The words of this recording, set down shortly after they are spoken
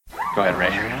Go ahead,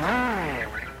 Ray.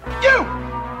 You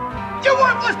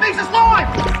worthless piece of slime!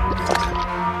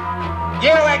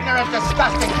 You ignorant,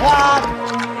 disgusting clod!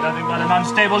 Nothing but an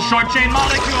unstable short-chain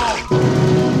molecule!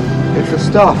 It's the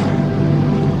stuff.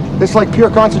 It's like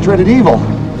pure concentrated evil.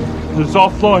 It's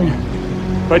all flowing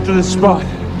right to this spot.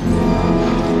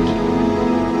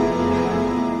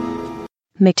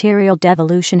 Material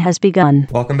Devolution has begun.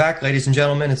 Welcome back, ladies and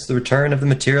gentlemen. It's the return of the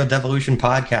Material Devolution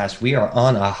podcast. We are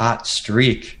on a hot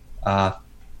streak.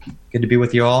 Good to be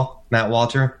with you all. Matt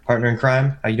Walter, partner in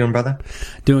crime. How you doing, brother?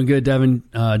 Doing good, Devin.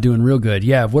 Doing real good.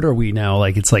 Yeah, what are we now?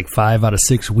 It's like 5 out of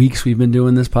 6 weeks we've been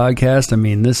doing this podcast. I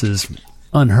mean, this is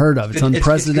unheard of. It's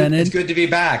unprecedented. It's good to be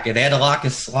back. They had to lock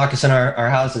us in our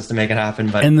houses to make it happen.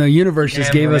 And the universe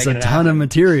just gave us a ton of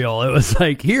material. It was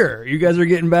like, here, you guys are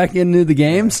getting back into the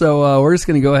game, so we're just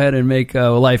going to go ahead and make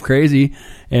life crazy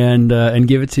and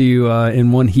give it to you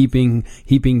in one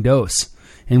heaping dose.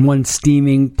 In one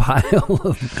steaming pile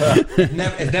of...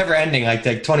 It's never ending. Like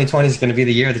 2020 is going to be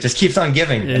the year that just keeps on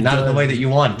giving, and not in the way that you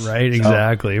want. Right,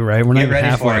 exactly. Right. We're not even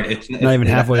halfway. It's not even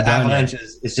halfway the done. Avalanche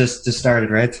is just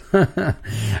started, right?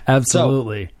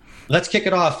 Absolutely. So, let's kick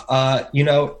it off.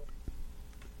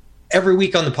 Every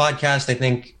week on the podcast, I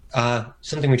think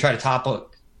something we try to tackle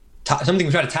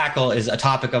is a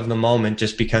topic of the moment,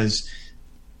 just because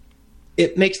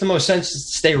it makes the most sense to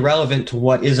stay relevant to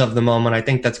what is of the moment. I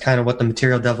think that's kind of what the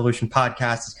Material Devolution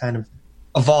podcast has kind of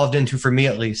evolved into, for me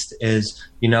at least, is,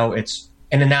 it's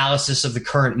an analysis of the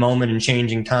current moment and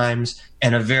changing times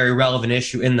and a very relevant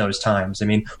issue in those times. I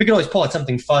mean, we can always pull out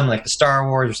something fun like the Star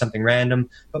Wars or something random,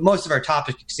 but most of our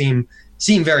topics seem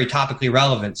very topically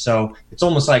relevant. So it's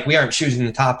almost like we aren't choosing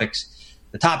the topics.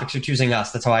 The topics are choosing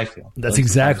us. That's how I feel. That's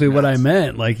exactly what I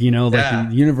meant. The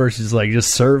universe is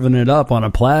just serving it up on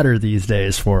a platter these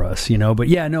days for us, But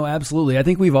yeah, no, absolutely. I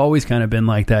think we've always kind of been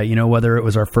like that, whether it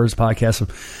was our first podcast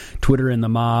of Twitter and the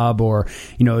Mob or,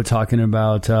 talking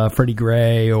about Freddie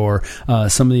Gray or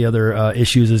some of the other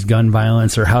issues as gun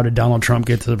violence or how did Donald Trump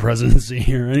get to the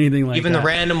presidency or anything like Even that. The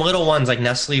random little ones like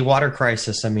Nestle water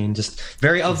crisis. I mean, just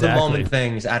very of the moment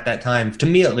things at that time, to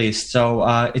me at least. So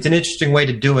it's an interesting way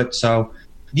to do it. So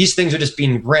these things are just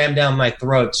being rammed down my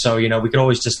throat. So, we could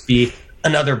always just be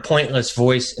another pointless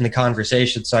voice in the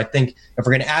conversation. So I think if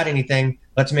we're going to add anything,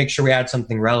 let's make sure we add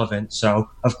something relevant. So,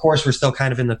 of course, we're still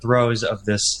kind of in the throes of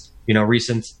this,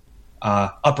 recent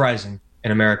uprising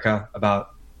in America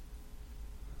about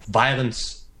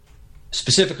violence,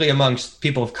 specifically amongst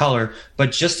people of color,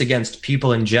 but just against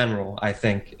people in general, I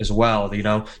think, as well.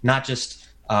 Not just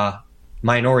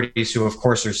minorities who, of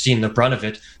course, are seeing the brunt of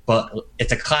it, but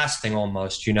it's a class thing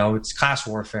almost, it's class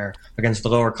warfare against the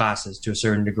lower classes to a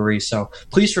certain degree. So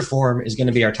police reform is going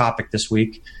to be our topic this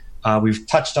week. We've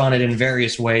touched on it in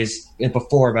various ways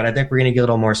before, but I think we're going to get a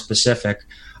little more specific.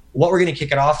 What we're going to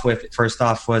kick it off with, first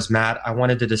off, was, Matt, I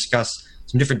wanted to discuss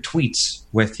some different tweets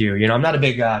with you. I'm not a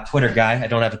big Twitter guy. I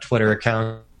don't have a Twitter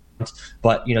account,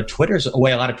 but, Twitter's a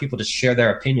way a lot of people just share their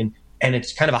opinion, and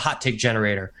it's kind of a hot take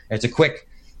generator. It's a quick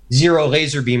zero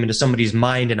laser beam into somebody's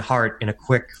mind and heart in a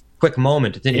quick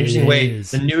moment. It's an interesting way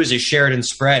the news is shared and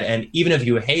spread. And even if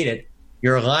you hate it,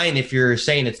 you're lying if you're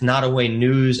saying it's not a way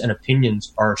news and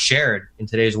opinions are shared in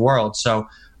today's world. So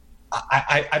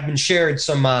I've been shared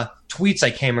some tweets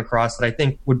I came across that I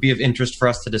think would be of interest for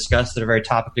us to discuss that are very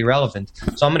topically relevant.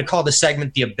 So I'm going to call this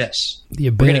segment The Abyss. The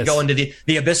Abyss. We're going to go into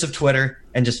the abyss of Twitter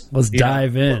and just let's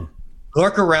dive in.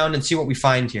 Lurk around and see what we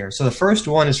find here. So the first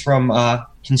one is from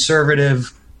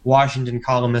conservative Washington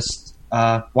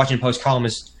Post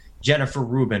columnist Jennifer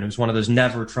Rubin, who's one of those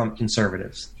never Trump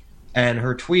conservatives. And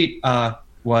her tweet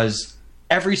was,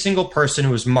 every single person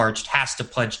who has marched has to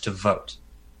pledge to vote.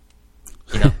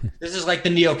 This is like the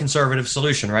neoconservative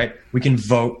solution, right? We can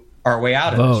vote our way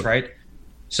out of this, right?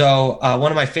 So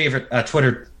one of my favorite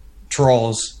Twitter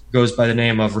trolls goes by the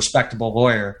name of Respectable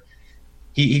Lawyer.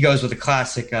 He goes with a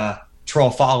classic troll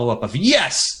follow-up of,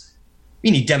 yes! We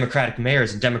need Democratic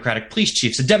mayors and Democratic police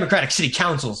chiefs and Democratic city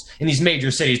councils in these major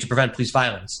cities to prevent police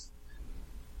violence.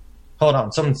 Hold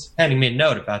on, someone's handing me a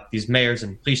note about these mayors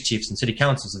and police chiefs and city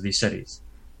councils of these cities.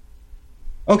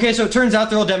 Okay, so it turns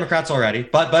out they're all Democrats already,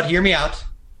 but hear me out.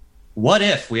 What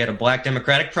if we had a black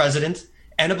Democratic president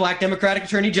and a black Democratic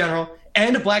attorney general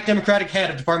and a black Democratic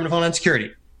head of Department of Homeland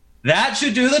Security? That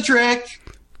should do the trick.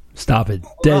 Stop it.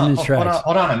 Dead in its tracks.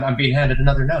 Hold on. I'm being handed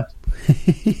another note.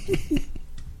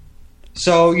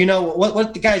 So,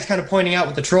 what the guy's kind of pointing out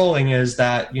with the trolling is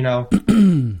that,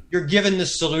 you're given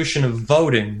this solution of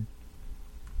voting.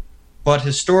 But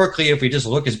historically, if we just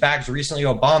look as back as recently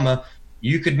Obama,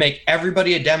 you could make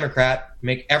everybody a Democrat,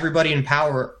 make everybody in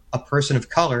power a person of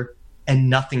color, and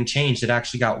nothing changed. It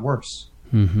actually got worse.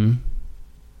 Mm-hmm.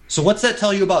 So what's that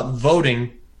tell you about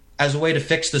voting as a way to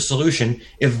fix the solution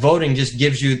if voting just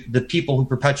gives you the people who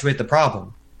perpetuate the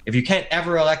problem? If you can't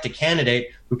ever elect a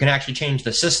candidate who can actually change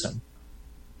the system,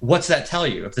 what's that tell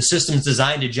you? If the system's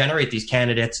designed to generate these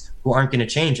candidates who aren't going to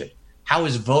change it, how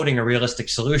is voting a realistic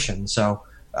solution? So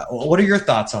what are your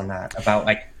thoughts on that? About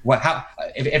like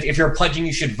if you're pledging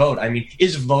you should vote, I mean,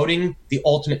 is voting the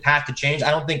ultimate path to change?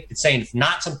 I don't think it's saying it's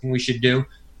not something we should do,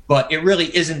 but it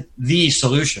really isn't the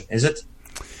solution, is it?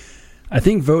 I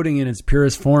think voting in its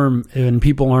purest form, when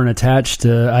people aren't attached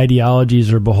to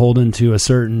ideologies or beholden to a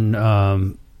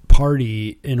certain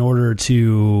party in order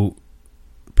to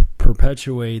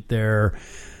perpetuate their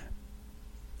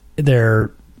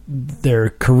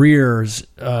careers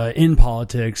in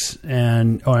politics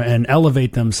and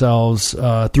elevate themselves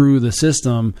through the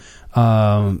system,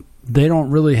 they don't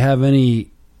really have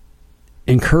any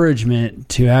encouragement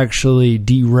to actually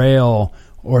derail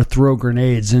or throw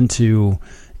grenades into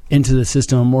the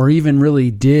system, or even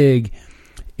really dig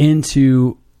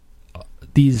into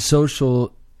these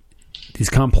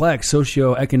complex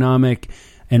socioeconomic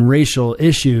and racial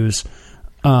issues,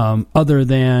 other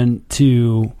than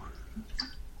to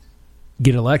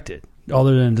get elected,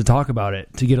 other than to talk about it,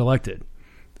 to get elected,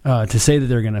 to say that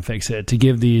they're going to fix it, to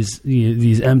give these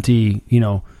empty,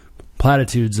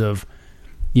 platitudes of,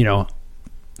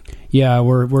 yeah,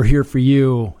 we're here for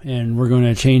you, and we're going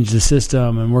to change the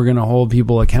system, and we're going to hold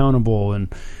people accountable, and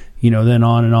then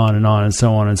on and on and on, and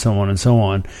so on and so on and so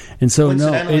on. And so,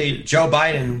 coincidentally, Joe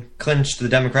Biden clinched the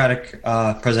Democratic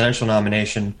presidential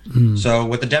nomination. So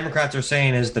what the Democrats are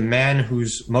saying is the man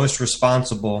who's most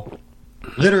responsible,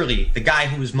 literally the guy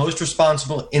who is most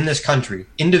responsible in this country,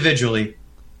 individually,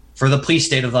 for the police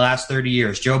state of the last 30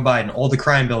 years, Joe Biden, all the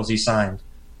crime bills he signed,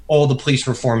 all the police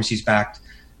reforms he's backed,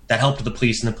 that helped the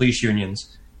police and the police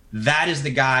unions. That is the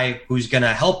guy who's going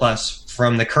to help us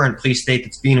from the current police state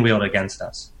that's being wielded against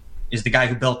us, is the guy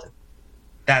who built it.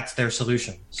 That's their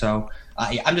solution. So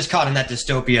I'm just caught in that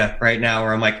dystopia right now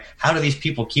where I'm like, how do these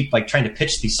people keep like trying to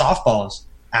pitch these softballs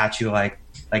at you? Like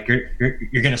you're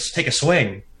going to take a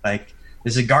swing. Like,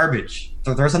 this is garbage.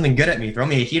 Throw something good at me. Throw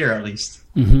me a heater at least.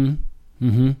 Mm-hmm.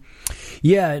 Mm-hmm.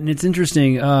 Yeah, and it's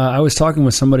interesting. I was talking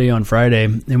with somebody on Friday,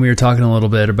 and we were talking a little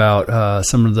bit about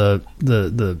some of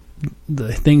the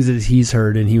things that he's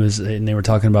heard, and they were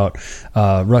talking about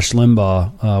Rush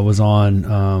Limbaugh was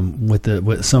on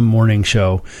with some morning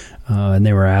show, and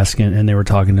they were asking, and they were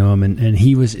talking to him, and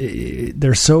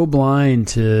they're so blind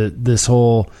to this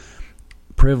whole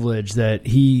privilege that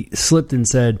he slipped and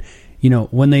said,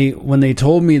 when they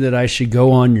told me that I should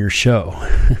go on your show.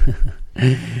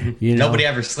 Nobody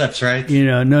ever slips, right?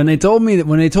 No, and they told me that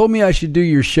when they told me I should do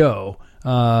your show,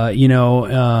 and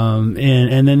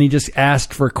then he just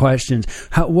asked for questions.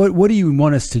 What do you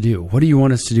want us to do? What do you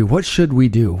want us to do? What should we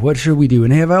do? What should we do?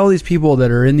 And they have all these people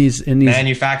that are in these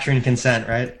manufacturing consent,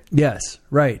 right? Yes,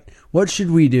 right. What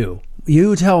should we do?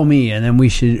 You tell me, and then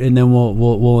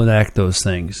we'll enact those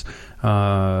things.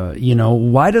 Why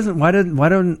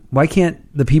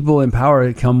can't the people in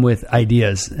power come with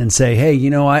ideas and say,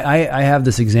 hey, I have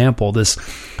this example,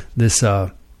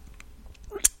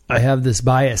 I have this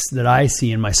bias that I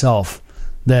see in myself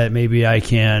that maybe I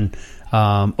can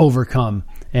overcome.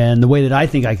 And the way that I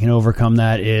think I can overcome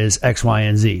that is X, Y,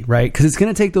 and Z, right? Because it's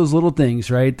going to take those little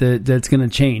things, right? That's going to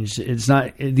change. It's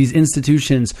not, these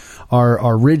institutions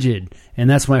are rigid. And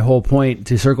that's my whole point,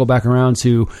 to circle back around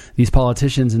to these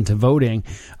politicians and to voting.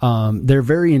 They're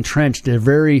very entrenched. They're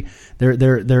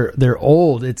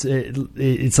old.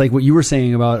 It's like what you were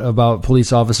saying about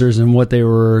police officers and what they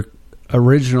were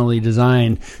originally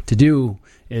designed to do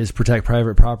is protect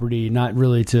private property, not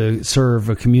really to serve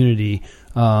a community.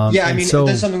 That's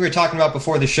something we were talking about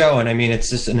before the show, and I mean, it's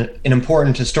just an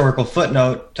important historical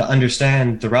footnote to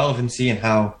understand the relevancy and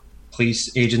how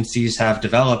police agencies have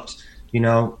developed.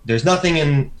 There's nothing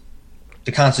in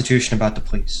the Constitution about the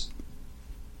police.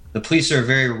 The police are a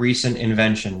very recent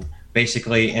invention.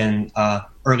 Basically, in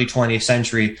early 20th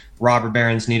century, robber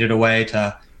barons needed a way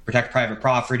to protect private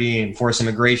property, enforce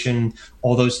immigration,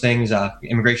 all those things,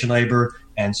 immigration labor.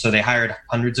 And so they hired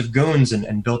hundreds of goons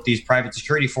and built these private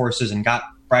security forces and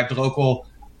bribed local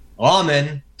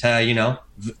lawmen to,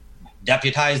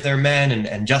 deputize their men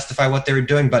and justify what they were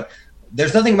doing. But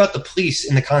there's nothing about the police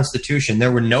in the Constitution.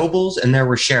 There were nobles and there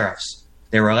were sheriffs.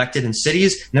 They were elected in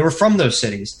cities and they were from those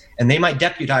cities. And they might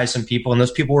deputize some people, and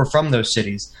those people were from those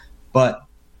cities. But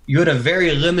you had a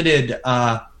very limited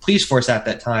police force at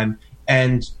that time.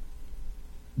 And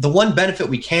the one benefit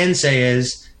we can say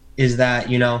is that,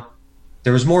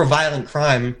 there was more violent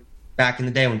crime back in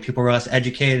the day when people were less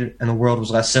educated and the world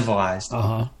was less civilized.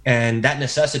 And that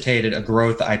necessitated a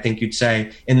growth, I think you'd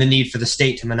say, in the need for the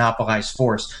state to monopolize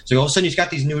force. So all of a sudden you've got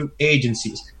these new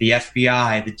agencies, the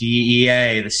FBI, the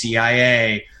DEA, the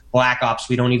CIA, Black Ops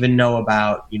we don't even know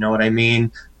about, you know what I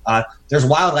mean? There's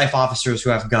wildlife officers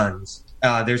who have guns.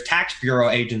 There's tax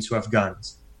bureau agents who have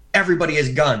guns. Everybody has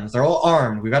guns. They're all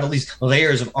armed. We've got all these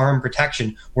layers of armed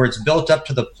protection where it's built up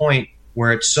to the point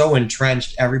where it's so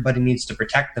entrenched, everybody needs to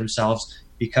protect themselves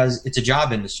because it's a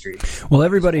job industry. Well,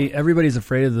 everybody's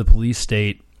afraid of the police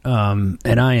state, and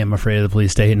I am afraid of the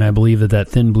police state, and I believe that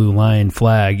thin blue line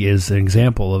flag is an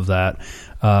example of that.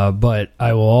 But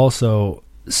I will also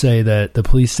say that the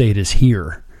police state is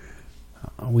here.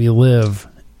 We live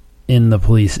in the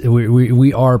police.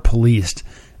 We are policed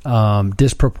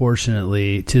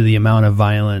disproportionately to the amount of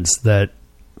violence that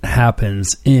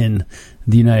happens in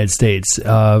the United States.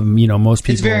 Most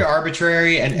people. It's very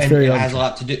arbitrary, and it has a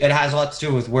lot to do. It has a lot to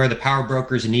do with where the power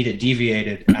brokers need it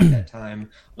deviated at that time.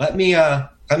 Let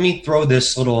me throw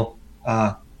this little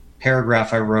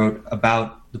paragraph I wrote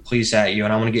about the police at you,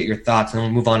 and I want to get your thoughts, and then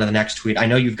we'll move on to the next tweet. I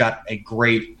know you've got a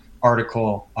great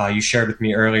article you shared with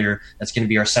me earlier that's going to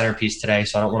be our centerpiece today,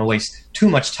 so I don't want to waste too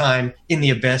much time in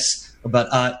the abyss.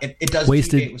 But it does.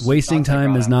 Wasting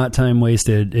time is not time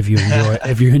wasted if you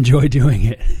enjoy doing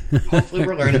it. Hopefully,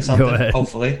 we're learning something. Go ahead.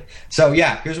 Hopefully, so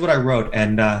yeah. Here's what I wrote,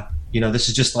 and this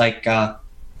is just like a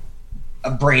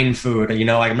brain food.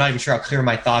 I'm not even sure how clear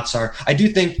my thoughts are. I do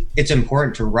think it's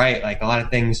important to write. Like a lot of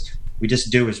things we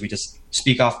just do is we just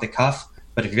speak off the cuff.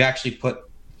 But if you actually put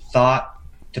thought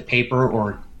to paper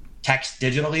or text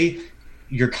digitally,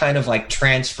 you're kind of like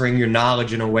transferring your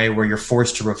knowledge in a way where you're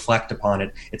forced to reflect upon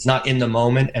it. It's not in the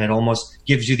moment, and it almost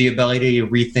gives you the ability to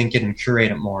rethink it and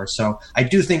curate it more. So I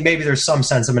do think maybe there's some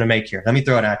sense I'm going to make here. Let me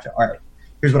throw it at you. All right,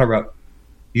 here's what I wrote.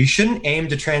 You shouldn't aim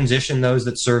to transition those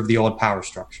that serve the old power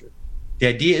structure. The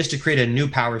idea is to create a new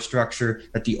power structure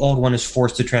that the old one is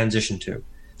forced to transition to.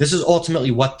 This is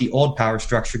ultimately what the old power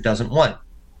structure doesn't want.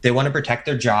 They want to protect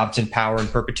their jobs and power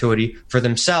and perpetuity for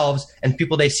themselves and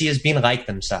people they see as being like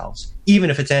themselves, even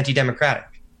if it's anti-democratic.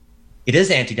 It is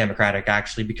anti-democratic,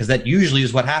 actually, because that usually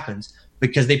is what happens,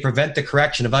 because they prevent the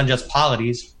correction of unjust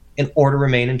polities in order to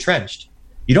remain entrenched.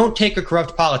 You don't take a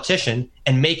corrupt politician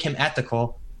and make him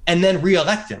ethical and then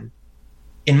re-elect him.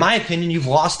 In my opinion, you've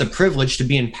lost the privilege to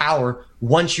be in power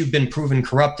once you've been proven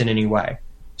corrupt in any way.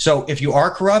 So if you are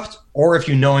corrupt, or if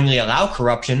you knowingly allow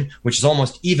corruption, which is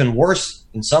almost even worse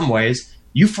in some ways,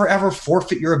 you forever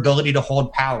forfeit your ability to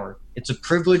hold power. It's a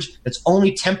privilege that's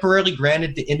only temporarily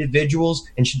granted to individuals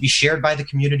and should be shared by the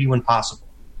community when possible.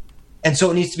 And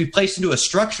so it needs to be placed into a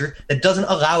structure that doesn't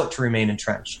allow it to remain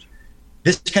entrenched.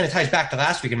 This kind of ties back to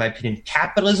last week, in my opinion.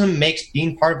 Capitalism makes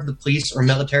being part of the police or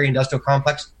military industrial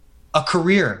complex a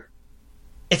career.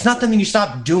 It's not something you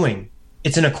stop doing.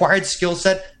 It's an acquired skill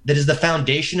set that is the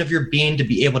foundation of your being to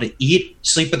be able to eat,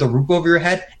 sleep with a roof over your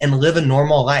head, and live a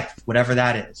normal life, whatever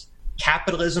that is.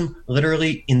 Capitalism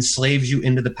literally enslaves you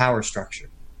into the power structure.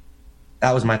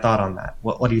 That was my thought on that.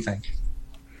 What do you think?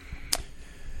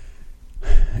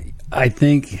 I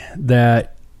think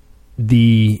that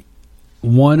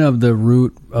one of the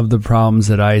root of the problems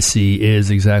that I see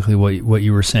is exactly what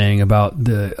you were saying about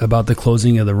the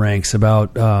closing of the ranks,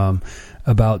 about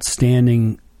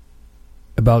standing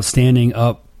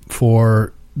up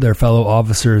for their fellow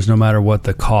officers no matter what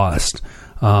the cost.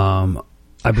 How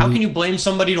can you blame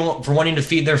somebody for wanting to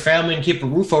feed their family and keep a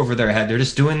roof over their head? They're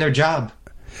just doing their job.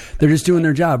 They're just doing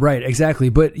their job, right? Exactly.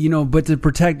 But to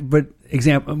protect. But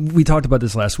we talked about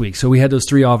this last week. So we had those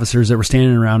three officers that were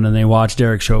standing around and they watched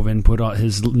Derek Chauvin put on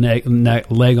his leg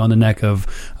on the neck of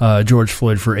George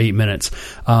Floyd for 8 minutes.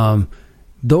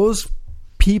 Those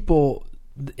people.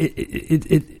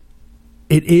 It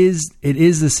is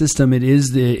the system. It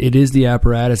is the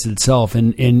apparatus itself.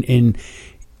 And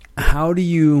how do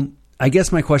you? I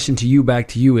guess my question back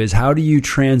to you is, how do you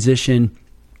transition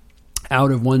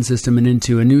out of one system and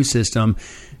into a new system?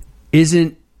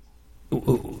 Isn't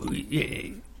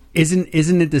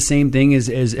it the same thing as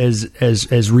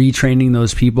retraining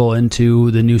those people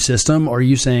into the new system? Or are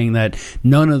you saying that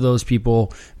none of those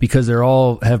people, because they're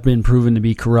all have been proven to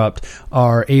be corrupt,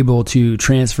 are able to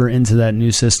transfer into that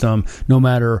new system no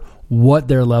matter what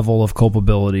their level of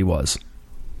culpability was?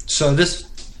 So this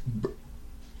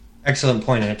excellent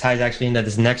point, and it ties actually into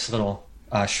this next little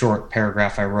short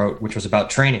paragraph I wrote, which was about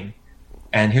training.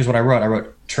 And here's what I wrote. I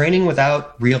wrote, training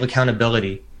without real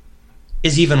accountability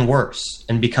is even worse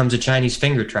and becomes a Chinese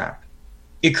finger trap.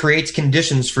 It creates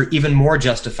conditions for even more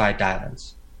justified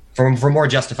violence, for more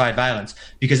justified violence.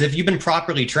 Because if you've been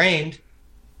properly trained,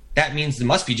 that means it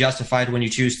must be justified when you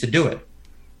choose to do it.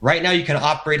 Right now you can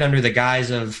operate under the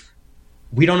guise of,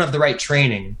 we don't have the right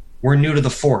training. We're new to the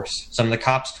force. Some of the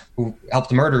cops who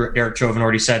helped murder Derek Chauvin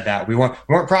already said that. We weren't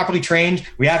properly trained.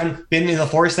 We haven't been in the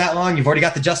force that long. You've already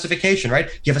got the justification, right?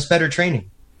 Give us better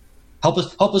training. Help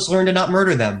us learn to not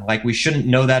murder them. Like, we shouldn't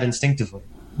know that instinctively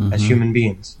as human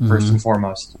beings, first and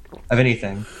foremost, of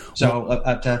anything. So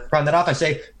to round that off, I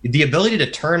say the ability to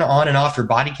turn on and off your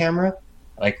body camera,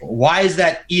 like, why is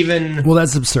that even... Well,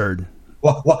 that's absurd.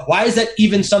 Why is that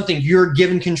even something you're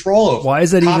given control over? Why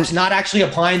is that cops not actually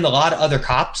applying the law to other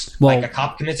cops? Well, like a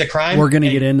cop commits a crime. We're going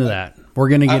to get into that. We're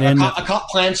going to get into a cop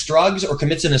plants drugs or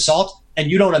commits an assault,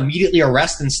 and you don't immediately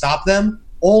arrest and stop them.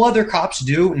 All other cops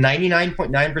do,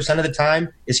 99.9% of the time,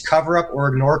 is cover up or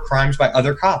ignore crimes by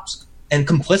other cops. And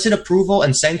complicit approval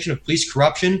and sanction of police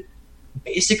corruption,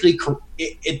 basically,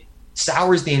 it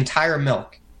sours the entire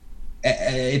milk.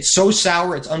 It's so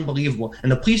sour, it's unbelievable.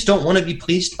 And the police don't want to be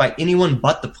policed by anyone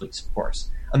but the police, of course.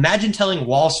 Imagine telling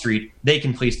Wall Street they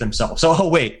can police themselves. So, oh,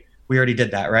 wait, we already did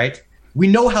that, right? We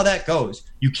know how that goes.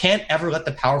 You can't ever let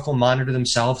the powerful monitor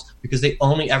themselves because they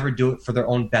only ever do it for their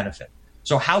own benefit.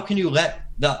 So how can you let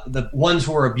the ones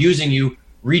who are abusing you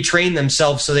retrain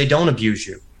themselves so they don't abuse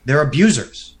you? They're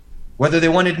abusers, whether they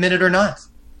want to admit it or not.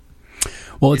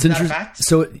 Well, it's interesting.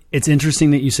 So it's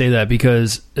interesting that you say that,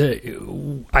 because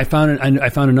I found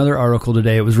another article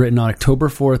today. It was written on October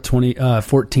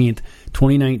 14th,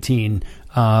 2019,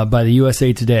 by the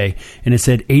USA Today, and it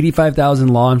said 85,000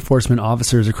 law enforcement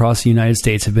officers across the United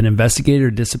States have been investigated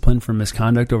or disciplined for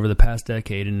misconduct over the past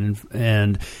decade.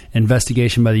 And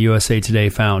investigation by the USA Today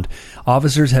found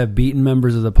officers have beaten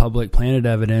members of the public, planted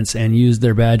evidence, and used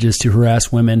their badges to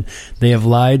harass women. They have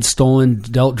lied, stolen,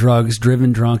 dealt drugs,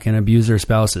 driven drunk, and abused their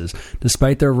spouses.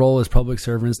 Despite their role as public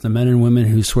servants, the men and women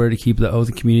who swear to keep the oath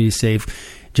and community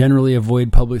safe generally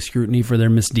avoid public scrutiny for their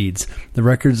misdeeds. The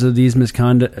records of these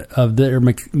misconduct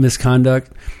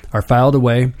are filed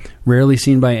away, rarely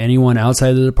seen by anyone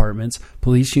outside the departments.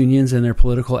 Police unions and their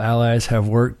political allies have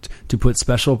worked to put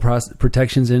special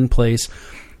protections in place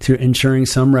to ensuring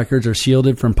some records are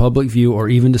shielded from public view or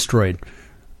even destroyed.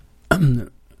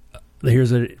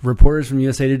 Here's reporters from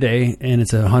USA Today, and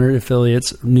it's 100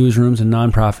 affiliates, newsrooms, and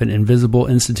nonprofit. Invisible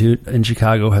Institute in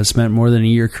Chicago has spent more than a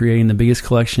year creating the biggest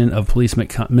collection of police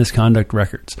misconduct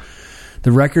records.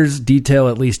 The records detail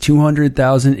at least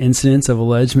 200,000 incidents of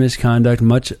alleged misconduct,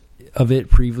 much of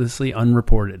it previously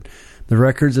unreported. The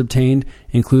records obtained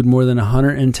include more than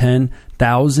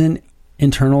 110,000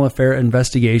 internal affair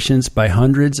investigations by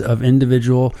hundreds of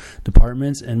individual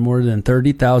departments, and more than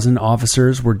 30,000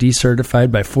 officers were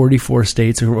decertified by 44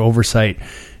 states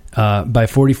by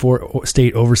 44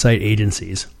 state oversight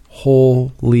agencies.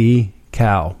 Holy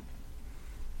cow!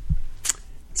 It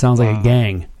sounds like a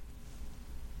gang.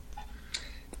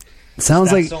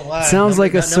 Sounds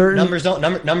like a certain numbers don't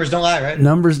lie, right?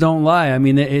 Numbers don't lie. I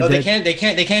mean,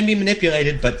 they can be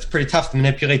manipulated, but it's pretty tough to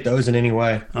manipulate those in any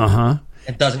way.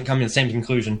 It doesn't come to the same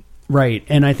conclusion. Right.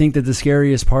 And I think that the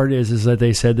scariest part is that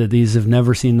they said that these have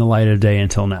never seen the light of day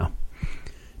until now.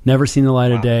 Never seen the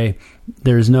light of day.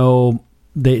 There's no,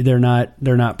 they're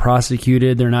not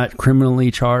prosecuted. They're not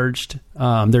criminally charged.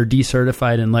 They're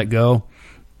decertified and let go.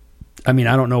 I mean,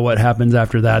 I don't know what happens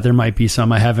after that. There might be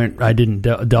some. I didn't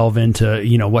delve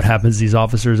into, what happens to these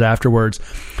officers afterwards.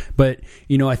 But,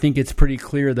 I think it's pretty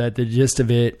clear that the gist of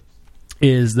it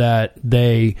is that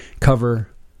they cover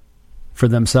for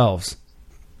themselves.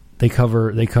 They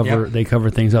cover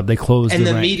things up. They close and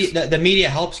the ranks. The media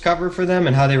helps cover for them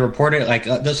and how they report it. Like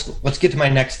let's get to my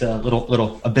next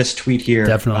little abyss tweet here.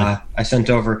 Definitely. I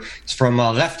sent over. It's from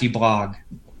Lefty Blog,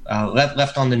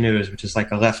 Left on the News, which is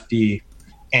like a lefty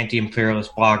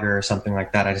anti-imperialist blogger or something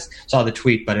like that. I just saw the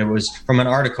tweet, but it was from an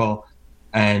article,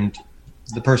 and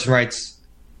the person writes,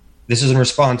 this is in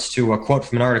response to a quote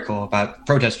from an article about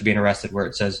protesters being arrested, where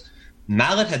it says,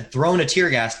 Mallet had thrown a tear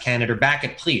gas can at her back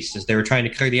at police as they were trying to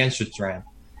clear the entrance ramp.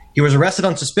 He was arrested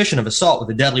on suspicion of assault with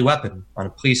a deadly weapon on a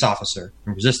police officer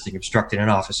and resisting obstructing an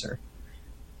officer.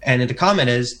 And the comment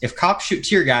is, if cops shoot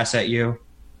tear gas at you,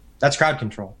 that's crowd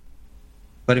control.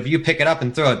 But if you pick it up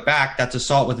and throw it back, that's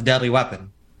assault with a deadly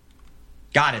weapon.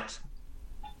 Got it.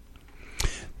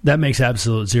 That makes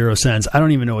absolute zero sense. I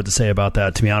don't even know what to say about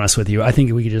that, to be honest with you. I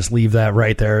think we could just leave that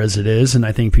right there as it is, and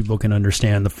I think people can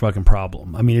understand the fucking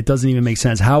problem. I mean, it doesn't even make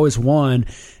sense. How is one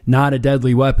not a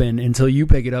deadly weapon until you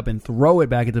pick it up and throw it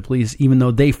back at the police, even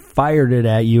though they fired it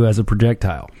at you as a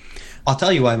projectile? I'll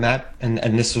tell you why, Matt, and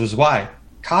this was why.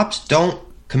 Cops don't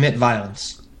commit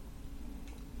violence.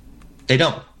 They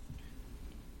don't.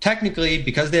 Technically,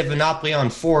 because they have a monopoly on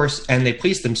force and they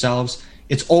police themselves,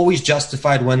 it's always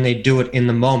justified when they do it in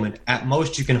the moment. At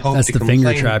most, you can hope to complain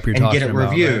and get it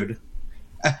reviewed.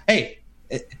 hey,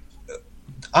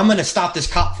 I'm going to stop this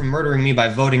cop from murdering me by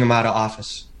voting him out of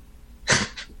office.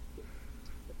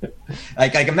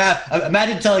 like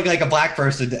imagine telling like a black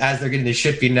person as they're getting the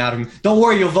shit beaten out of them, don't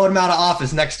worry, you'll vote him out of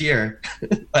office next year.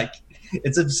 Like,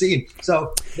 it's obscene.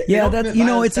 So yeah, that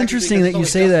it's interesting that you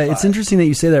say that. It's interesting that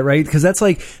you say that, right? Because that's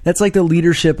like the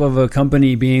leadership of a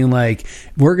company being like,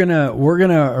 we're gonna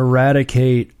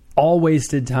eradicate all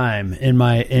wasted time in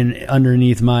my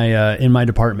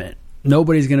department.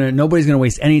 Nobody's gonna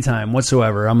waste any time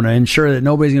whatsoever. I'm gonna ensure that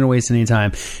nobody's gonna waste any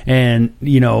time, and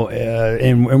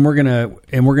and we're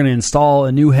gonna install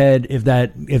a new head if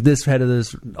this head of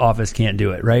this office can't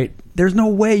do it. Right? There's no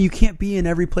way. You can't be in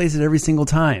every place at every single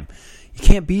time. You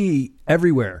can't be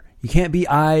everywhere. You can't be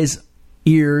eyes,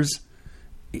 ears.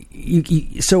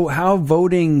 So how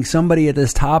voting somebody at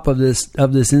this top of this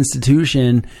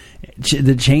institution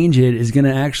to change it is going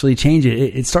to actually change it?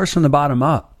 It starts from the bottom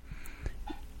up.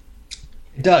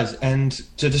 It does. And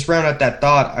to just round out that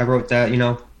thought, I wrote that,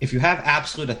 if you have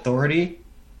absolute authority,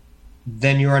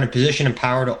 then you're in a position of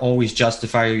power to always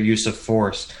justify your use of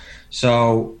force.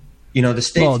 So, the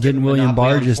states... Well, didn't William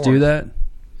Barr just do that?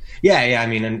 Yeah. I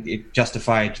mean, and it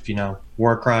justified,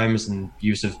 war crimes and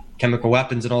use of chemical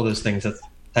weapons and all those things. That's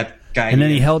that guy. And then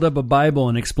he held up a Bible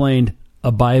and explained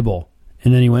a Bible,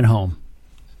 and then he went home.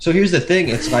 So here's the thing.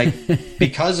 It's like,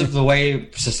 because of the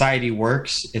way society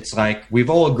works, it's like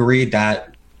we've all agreed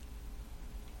that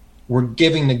we're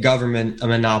giving the government a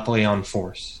monopoly on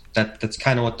force. That's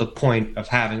kind of what the point of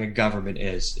having a government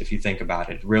is, if you think about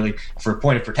it. Really, for a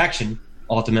point of protection,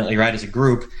 ultimately, right, as a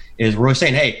group, is we're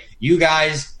saying, hey, you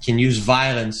guys can use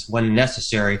violence when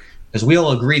necessary, because we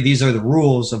all agree these are the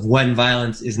rules of when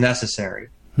violence is necessary.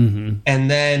 Mm-hmm.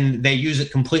 And then they use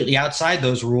it completely outside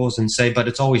those rules and say, but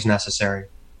it's always necessary.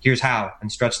 Here's how, and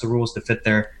stretch the rules to fit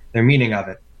their meaning of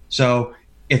it. So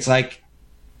it's like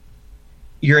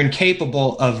you're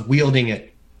incapable of wielding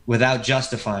it without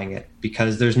justifying it,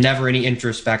 because there's never any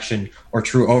introspection or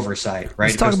true oversight, right?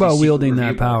 Let's talk about wielding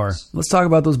that power. Let's talk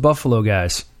about those Buffalo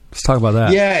guys. Let's talk about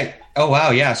that. Yeah. Oh, wow.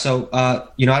 Yeah. So, I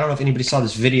don't know if anybody saw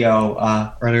this video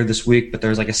earlier this week, but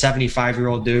there's like a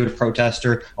 75-year-old dude, a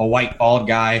protester, a white bald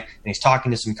guy, and he's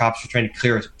talking to some cops who are trying to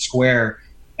clear a square.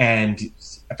 And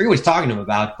I forget what he's talking to him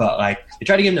about, but like they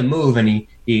try to get him to move, and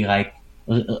he like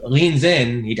leans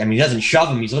in. He doesn't shove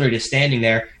him. He's literally just standing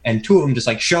there, and two of them just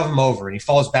like shove him over, and he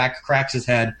falls back, cracks his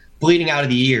head, bleeding out of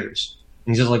the ears.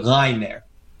 And he's just like lying there.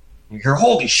 And you hear,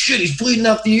 holy shit, he's bleeding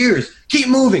out the ears. Keep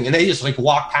moving. And they just like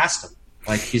walk past him.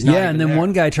 Like he's not. Yeah, and then there.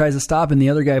 One guy tries to stop, and the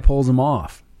other guy pulls him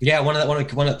off. Yeah, one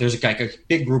of there's like a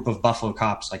big group of Buffalo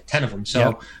cops, like 10 of them.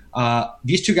 So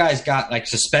these two guys got like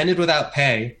suspended without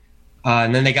pay,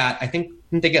 and then they got,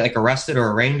 didn't they get like arrested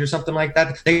or arraigned or something like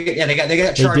that? They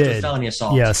got charged with felony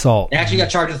assault. Yeah, assault. They actually got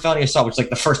charged with felony assault, which is like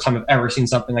the first time I've ever seen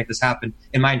something like this happen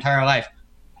in my entire life.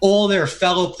 All their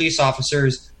fellow police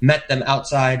officers met them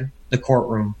outside the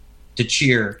courtroom to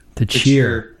cheer.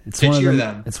 It's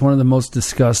one of the most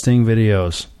disgusting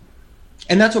videos.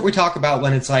 And that's what we talk about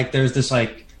when it's like there's this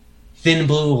like thin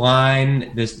blue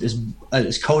line,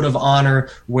 this code of honor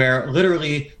where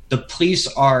literally the police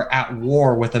are at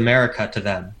war with America to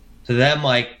them. To them,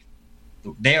 like,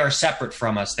 they are separate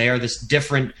from us. They are this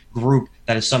different group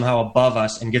that is somehow above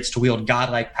us and gets to wield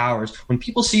godlike powers. When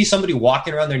people see somebody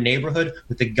walking around their neighborhood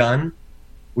with a gun,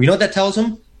 well, you know what that tells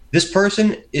them? This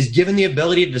person is given the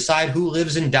ability to decide who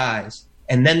lives and dies,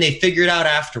 and then they figure it out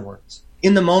afterwards.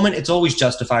 In the moment, it's always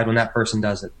justified when that person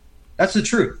does it. That's the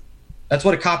truth. That's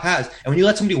what a cop has. And when you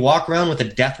let somebody walk around with a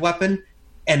death weapon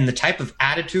and the type of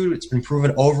attitude, it's been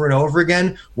proven over and over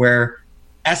again, where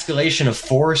escalation of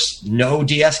force, no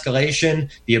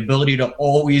de-escalation, the ability to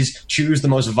always choose the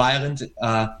most violent,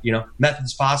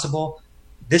 methods possible.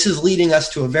 This is leading us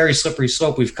to a very slippery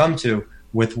slope we've come to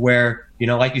with where,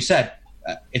 like you said,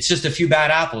 it's just a few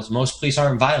bad apples. Most police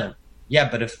aren't violent. Yeah,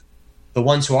 but if the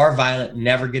ones who are violent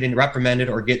never get reprimanded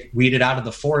or get weeded out of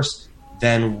the force,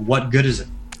 then what good is it?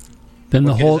 Then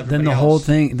the whole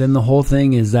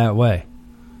thing is that way.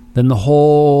 Then the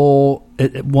whole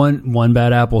one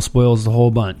bad apple spoils the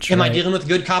whole bunch. Am right? I dealing with a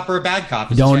good cop or a bad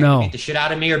cop? Is Don't know. Beat the shit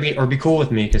out of me or be cool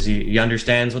with me because he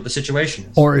understands what the situation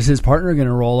is? Or is his partner going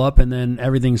to roll up and then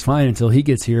everything's fine until he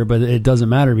gets here? But it doesn't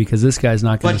matter because this guy's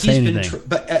not going to say anything.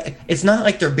 But it's not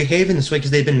like they're behaving this way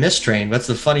because they've been mistrained. That's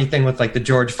the funny thing with like the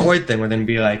George Floyd thing, where they'd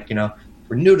be like,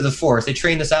 we're new to the force. They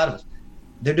trained us out of it.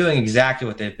 They're doing exactly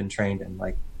what they've been trained in.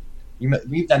 Like,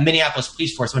 that Minneapolis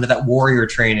police force went to that warrior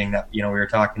training that we were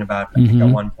talking about I think at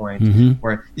one point,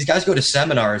 where these guys go to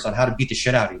seminars on how to beat the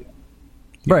shit out of you.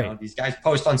 Right. These guys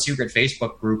post on secret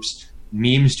Facebook groups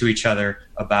memes to each other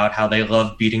about how they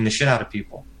love beating the shit out of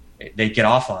people. They get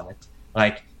off on it.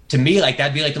 Like, to me, like,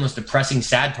 that'd be like the most depressing,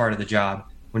 sad part of the job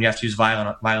when you have to use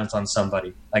violence on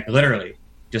somebody. Like, literally,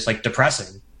 just like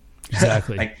depressing.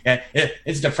 Exactly. Like,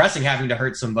 it's depressing having to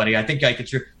hurt somebody. I think like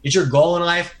it's your goal in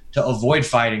life to avoid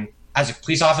fighting. As a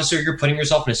police officer, you're putting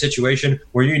yourself in a situation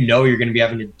where you know you're going to be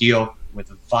having to deal with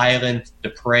violent,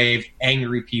 depraved,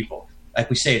 angry people. Like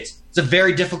we say, it's a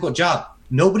very difficult job.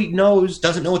 Nobody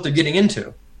doesn't know what they're getting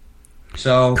into.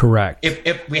 So correct.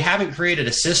 If we haven't created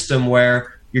a system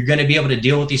where you're going to be able to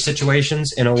deal with these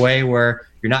situations in a way where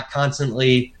you're not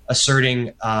constantly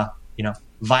asserting,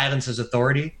 violence as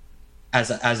authority, as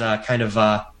a kind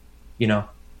of,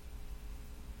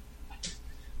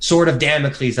 sort of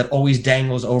Damocles that always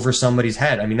dangles over somebody's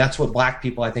head. I mean, that's what black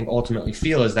people, I think, ultimately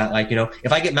feel, is that, like,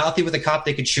 if I get mouthy with a cop,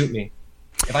 they could shoot me.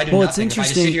 If I do nothing, if I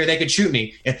just sit here, they could shoot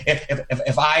me.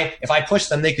 If I push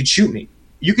them, they could shoot me.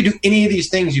 You could do any of these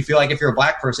things, you feel like, if you're a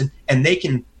black person, and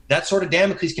that sort of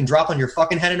Damocles can drop on your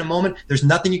fucking head in a moment. There's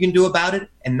nothing you can do about it,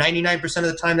 and 99% of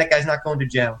the time, that guy's not going to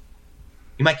jail.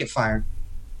 You might get fired.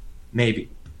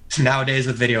 Maybe. Nowadays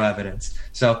with video evidence.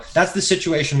 So that's the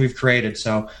situation we've created.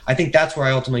 So I think that's where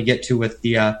I ultimately get to with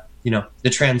the, the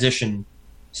transition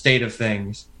state of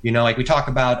things. Like we talk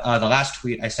about, the last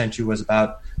tweet I sent you was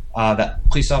about that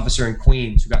police officer in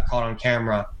Queens who got caught on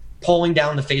camera pulling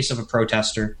down the face of a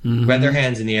protester who had their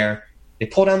hands in the air. They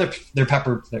pull down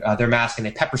their mask and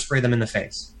they pepper spray them in the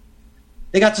face.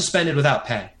 They got suspended without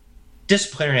pay.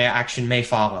 Disciplinary action may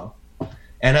follow.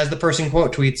 And as the person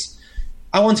quote tweets,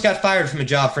 I once got fired from a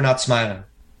job for not smiling.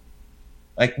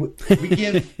 Like, we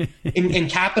give in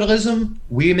capitalism,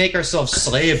 we make ourselves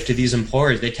slave to these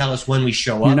employers. They tell us when we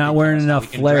show up. You're not wearing enough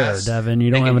flair, Devin.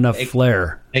 You don't have enough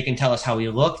flair. They can tell us how we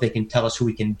look. They can tell us who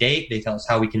we can date. They tell us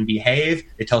how we can behave.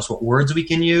 They tell us what words we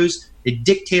can use. They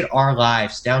dictate our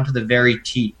lives down to the very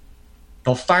T.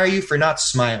 They'll fire you for not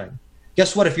smiling.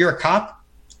 Guess what? If you're a cop,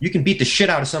 you can beat the shit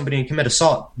out of somebody and commit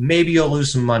assault. Maybe you'll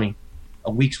lose some money.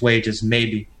 A week's wages,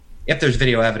 maybe. If there's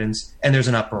video evidence and there's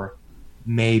an uproar,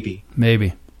 maybe.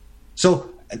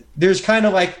 So there's kind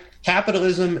of like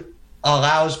capitalism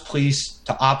allows police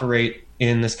to operate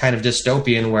in this kind of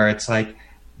dystopian where it's like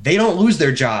they don't lose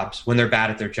their jobs when they're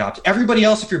bad at their jobs. Everybody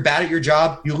else, if you're bad at your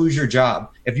job, you lose your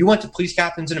job. If you went to police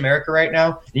captains in America right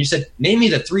now and you said, name me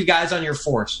the 3 guys on your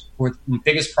force who are the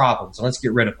biggest problems and let's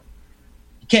get rid of them.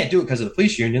 You can't do it because of the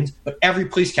police unions, but every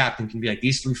police captain can be like,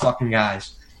 these 3 fucking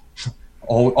guys.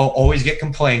 Always get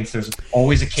complaints. There's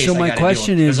always a case. So my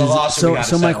question is,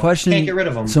 my question, can't get rid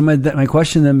of them. So my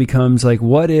question then becomes like,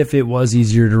 what if it was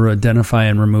easier to identify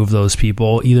and remove those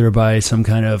people, either by some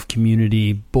kind of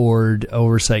community board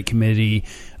oversight committee,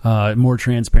 more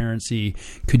transparency?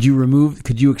 Could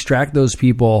you extract those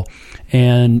people?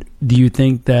 And do you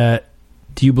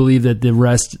believe that the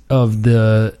rest of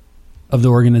the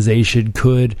organization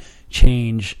could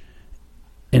change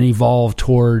and evolve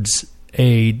towards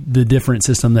the different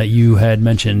system that you had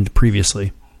mentioned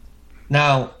previously?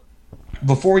 Now,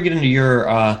 before we get into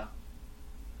your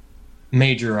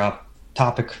major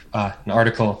topic, an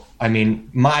article, I mean,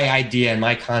 my idea and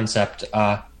my concept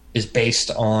is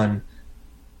based on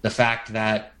the fact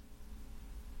that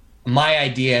my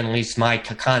idea, and at least my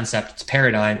concept, its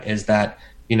paradigm, is that,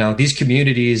 these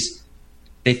communities,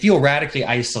 they feel radically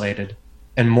isolated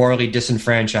and morally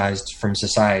disenfranchised from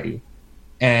society.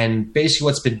 And basically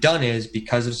what's been done is,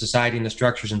 because of society and the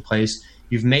structures in place,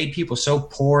 you've made people so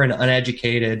poor and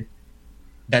uneducated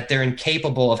that they're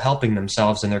incapable of helping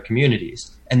themselves and their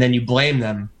communities. And then you blame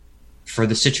them for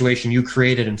the situation you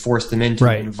created and forced them into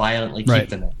and violently keep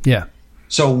them in. Yeah.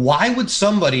 So why would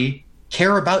somebody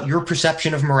care about your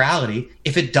perception of morality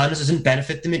if it doesn't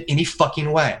benefit them in any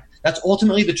fucking way? That's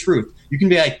ultimately the truth. You can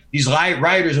be like, these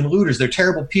rioters and looters, they're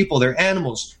terrible people, they're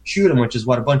animals, shoot them, which is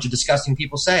what a bunch of disgusting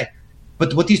people say.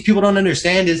 But what these people don't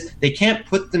understand is they can't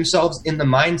put themselves in the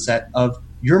mindset of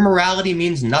your morality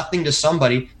means nothing to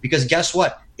somebody, because guess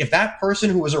what? If that person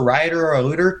who was a rioter or a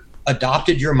looter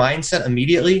adopted your mindset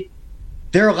immediately,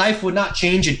 their life would not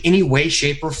change in any way,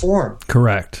 shape, or form.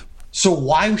 Correct. So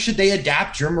why should they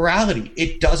adapt your morality?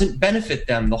 It doesn't benefit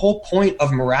them. The whole point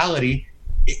of morality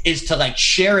is to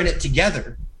share in it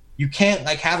together. You can't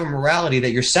have a morality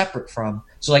that you're separate from.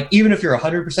 So even if you're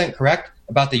 100% correct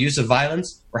about the use of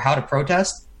violence or how to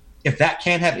protest, if that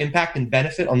can't have impact and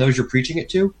benefit on those you're preaching it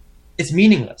to, it's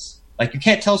meaningless. You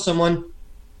can't tell someone,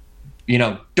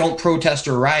 don't protest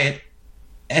or riot,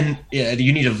 and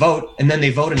you need to vote, and then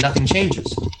they vote and nothing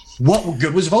changes. What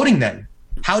good was voting then?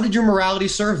 How did your morality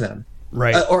serve them?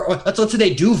 Right. Or let's say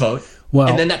they do vote,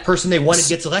 and then that person they wanted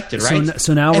gets elected, right?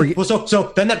 So now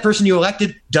so then that person you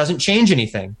elected doesn't change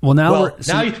anything. Well, now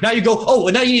you go,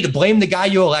 now you need to blame the guy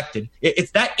you elected.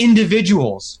 It's that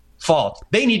individual's fault.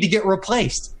 They need to get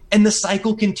replaced. And the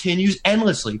cycle continues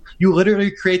endlessly. You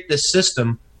literally create this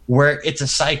system where it's a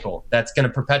cycle that's going to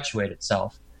perpetuate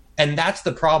itself. And that's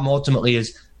the problem ultimately,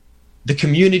 is the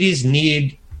communities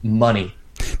need money.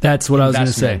 That's what I was going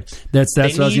to say. That's what I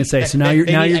was going to say. So now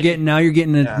you're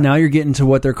getting to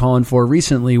what they're calling for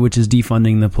recently, which is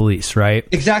defunding the police, right?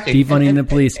 Exactly. Defunding the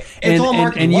police. It's all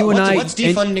marketing. And you and I, what's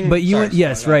defunding?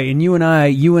 Right. And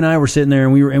you and I were sitting there,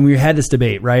 and we had this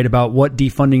debate, right, about what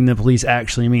defunding the police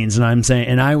actually means.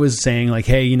 And I was saying like,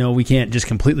 hey, we can't just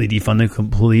completely defund the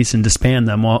police and disband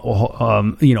them,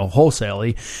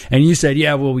 wholesalely. And you said,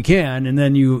 yeah, well, we can. And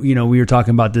then we were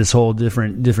talking about this whole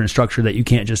different structure that you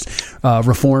can't just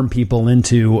reform people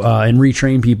into and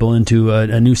retrain people into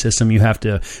a new system. You have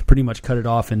to pretty much cut it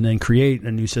off and then create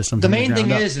a new system. The main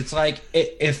thing is, it's like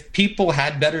if people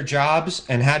had better jobs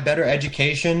and had better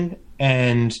education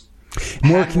and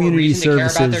more community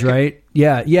services, right?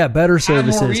 Yeah, better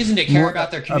services. Have more reason to care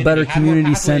about their community. Better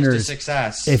community centers. To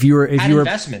success. If you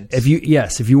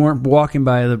weren't walking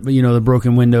by the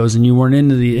broken windows, and you weren't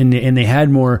and they had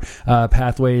more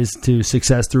pathways to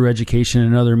success through education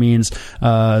and other means,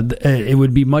 it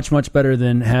would be much better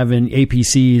than having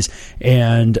APCs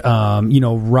and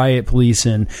riot police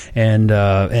and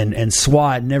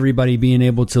SWAT and everybody being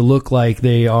able to look like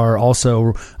they are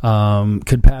also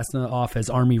could pass them off as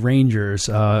Army Rangers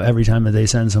every time that they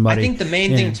send somebody. I think the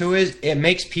main thing too is it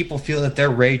makes people feel that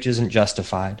their rage isn't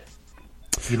justified.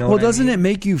 Doesn't it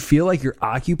make you feel like you're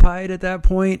occupied at that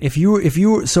point? If you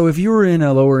were in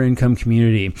a lower income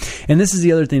community, and this is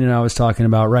the other thing that I was talking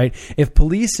about, right? If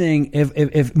policing,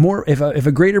 if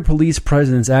a greater police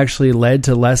presence actually led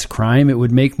to less crime, it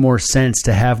would make more sense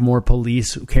to have more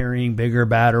police carrying bigger,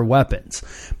 badder weapons.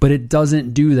 But it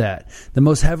doesn't do that. The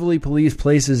most heavily policed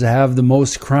places have the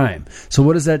most crime. So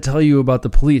what does that tell you about the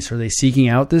police? Are they seeking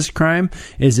out this crime?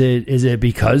 Is it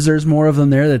because there's more of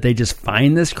them there that they just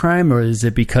find this crime, or is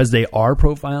it because they are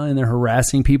profiling, they're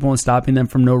harassing people and stopping them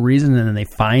from no reason, and then they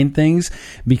find things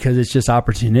because it's just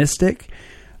opportunistic?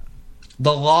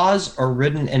 The laws are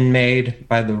written and made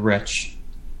by the rich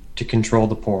to control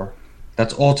the poor.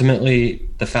 That's ultimately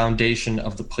the foundation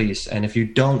of the police. And if you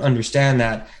don't understand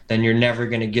that, then you're never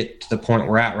going to get to the point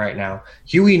we're at right now.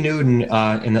 Huey Newton,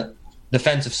 in the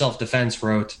Defense of Self-Defense,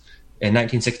 wrote in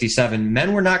 1967,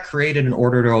 men were not created in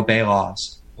order to obey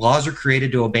laws. Laws are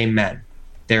created to obey men.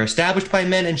 They are established by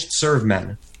men and should serve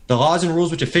men. The laws and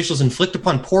rules which officials inflict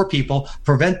upon poor people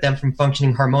prevent them from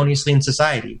functioning harmoniously in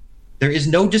society. There is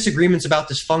no disagreements about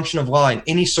this function of law in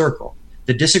any circle.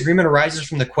 The disagreement arises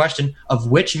from the question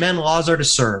of which men laws are to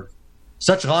serve.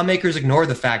 Such lawmakers ignore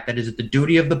the fact that it is the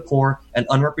duty of the poor and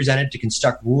unrepresented to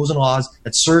construct rules and laws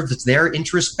that serve their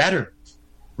interests better.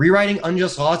 Rewriting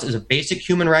unjust laws is a basic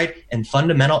human right and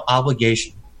fundamental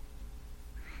obligation.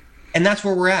 And that's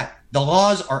where we're at. The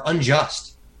laws are unjust.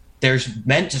 They're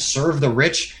meant to serve the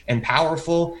rich and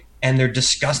powerful, and they're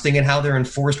disgusting in how they're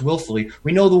enforced willfully.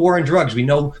 We know the war on drugs. We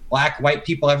know black, white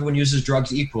people, everyone uses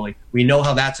drugs equally. We know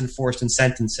how that's enforced in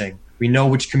sentencing. We know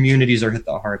which communities are hit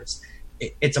the hardest.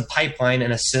 It's a pipeline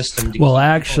and a system. Well,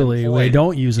 actually, we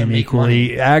don't use them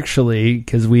equally. Actually,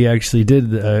 because we actually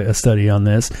did a study on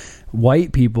this,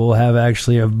 white people have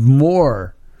actually a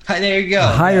more... There you go. A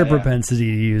higher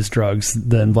propensity to use drugs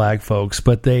than black folks,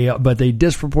 but they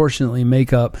disproportionately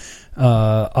make up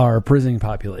our prison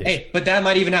population. Hey, but that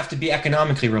might even have to be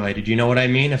economically related. You know what I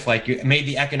mean? If like you made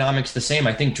the economics the same,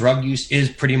 I think drug use is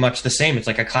pretty much the same. It's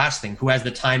like a class thing. Who has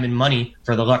the time and money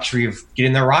for the luxury of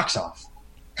getting their rocks off?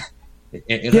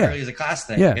 It literally is a class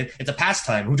thing. Yeah. It's a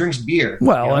pastime. Who drinks beer?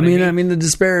 Well, I mean, the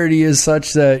disparity is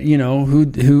such that who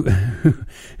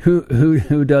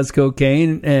does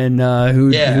cocaine and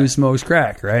who smokes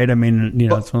crack, right? I mean, it's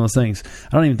one of those things.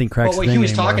 I don't even think crack's a thing anymore. What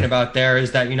he was talking about there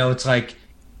is that it's like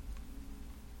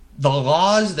the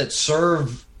laws that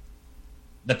serve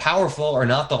the powerful are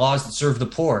not the laws that serve the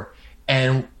poor,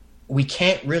 and we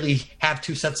can't really have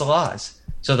two sets of laws.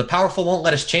 So the powerful won't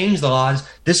let us change the laws.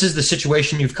 This is the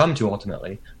situation you've come to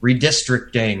ultimately.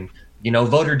 Redistricting,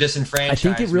 voter disenfranchisement. I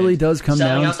think it really does come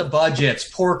selling out the budgets,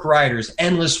 pork riders,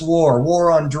 endless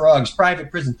war on drugs,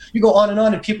 private prisons. You go on,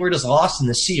 and people are just lost in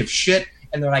the sea of shit,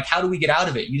 and they're like, how do we get out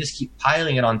of it? You just keep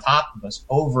piling it on top of us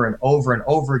over and over and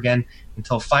over again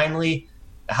until finally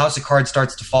the house of cards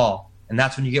starts to fall. And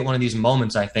that's when you get one of these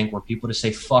moments, I think, where people just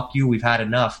say, fuck you, we've had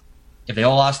enough. If they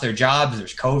all lost their jobs,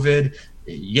 there's COVID,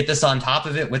 you get this on top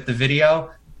of it with the video,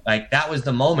 like that was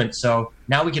the moment. So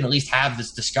now we can at least have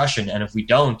this discussion, and if we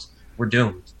don't, we're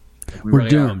doomed. We're really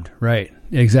doomed, right?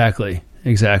 Exactly.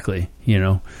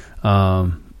 So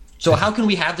how can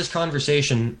we have this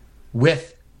conversation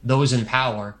with those in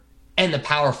power and the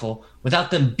powerful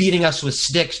without them beating us with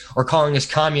sticks or calling us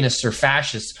communists or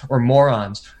fascists or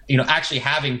morons, actually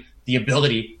having the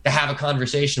ability to have a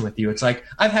conversation with you. It's like,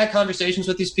 I've had conversations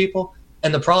with these people,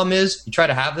 and the problem is, you try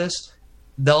to have this,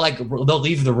 they'll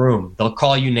leave the room. They'll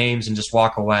call you names and just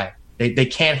walk away. They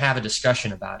can't have a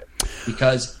discussion about it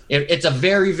because it's a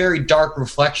very, very dark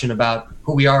reflection about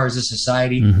who we are as a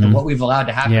society and what we've allowed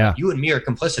to happen. Yeah. You and me are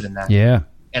complicit in that. Yeah.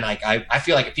 And I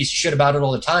feel like a piece of shit about it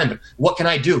all the time, but what can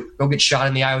I do? Go get shot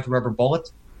in the eye with a rubber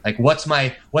bullet? Like, what's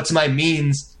my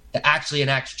means to actually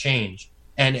enact change?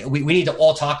 And we need to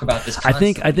all talk about this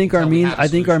constantly. I think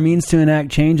our means to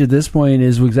enact change at this point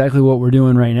is exactly what we're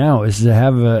doing right now, is to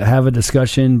have a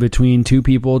discussion between two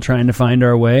people trying to find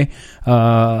our way,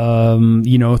 through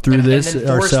this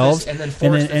ourselves, and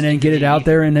then get it out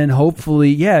there, and then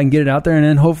hopefully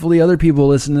other people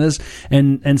listen to this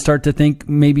and start to think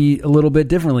maybe a little bit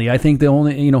differently. I think the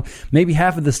only, maybe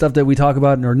half of the stuff that we talk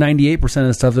about, or 98% of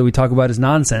the stuff that we talk about, is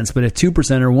nonsense, but if 2%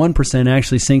 or 1%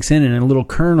 actually sinks in and a little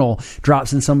kernel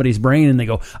drops in somebody's brain and they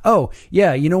go, oh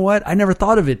yeah, you know what, I never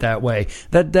thought of it that way,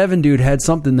 that Devin dude had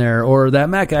something there, or that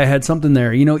Matt guy had something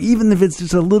there, even if it's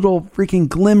just a little freaking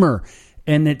glimmer,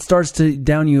 and it starts to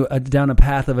down a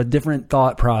path of a different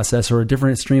thought process or a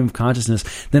different stream of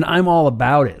consciousness, then I'm all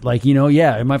about it. Like,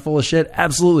 am I full of shit?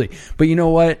 Absolutely. But you know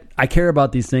what? I care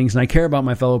about these things, and I care about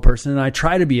my fellow person, and I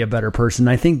try to be a better person.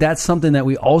 I think that's something that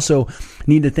we also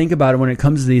need to think about when it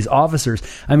comes to these officers.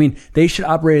 I mean, they should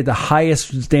operate at the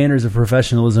highest standards of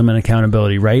professionalism and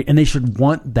accountability, right? And they should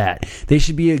want that. They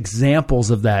should be examples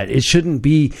of that. It shouldn't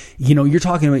be, you're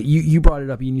talking about, you brought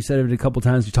it up and you said it a couple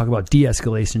times, we talk about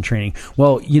de-escalation training.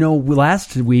 Well,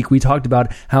 last week we talked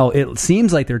about how it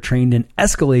seems like they're trained in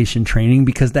escalation training,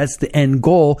 because that's the end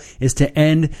goal, is to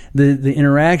end the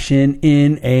interaction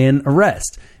in an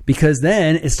arrest, because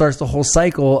then it starts the whole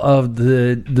cycle of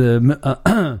the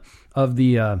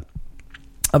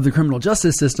criminal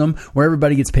justice system, where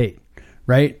everybody gets paid,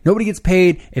 right? Nobody gets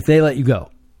paid if they let you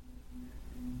go,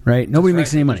 right? Nobody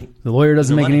makes any money. The lawyer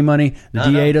doesn't make any money. The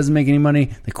DA doesn't make any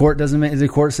money. The court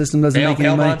system doesn't make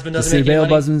any money. The bail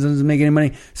bondsman doesn't make any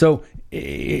money. So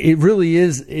it really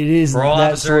is. It is parole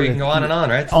that officer. Sort of, you can go on and on,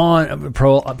 right? On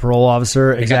parole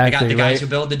officer, exactly. The guys right? who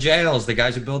build the jails, the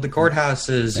guys who build the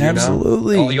courthouses.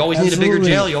 Absolutely. You always need a bigger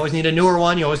jail. You always need a newer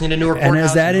one. You always need a newer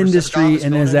courthouse.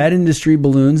 And as that industry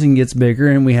balloons and gets bigger,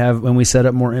 and when we set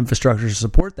up more infrastructure to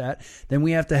support that, then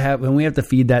we have to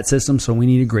feed that system. So we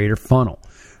need a greater funnel,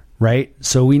 right?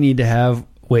 So we need to have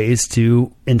ways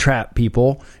to entrap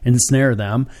people, ensnare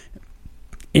them.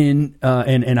 And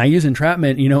I use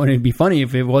entrapment, and it'd be funny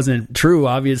if it wasn't true.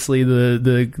 Obviously,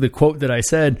 the quote that I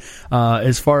said,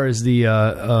 as far as the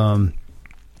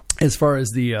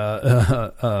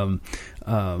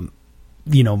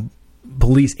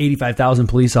police, 85,000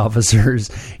 police officers,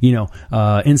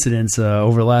 incidents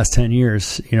over the last 10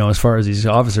 years, as far as these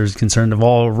officers are concerned, of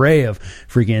all array of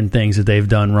freaking things that they've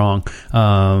done wrong.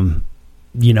 And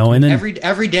then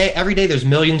every day there's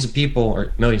millions of people,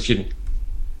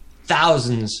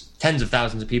 thousands, tens of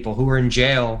thousands of people who are in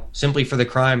jail simply for the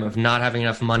crime of not having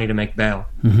enough money to make bail.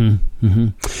 Mm-hmm.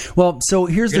 Mm-hmm. Well, so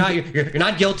here's you're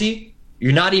not guilty.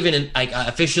 You're not even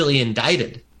officially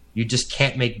indicted. You just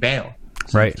can't make bail.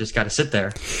 So right. You just got to sit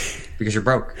there because you're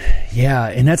broke. Yeah,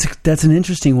 and that's an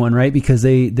interesting one, right? Because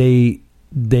they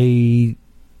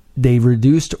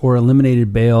reduced or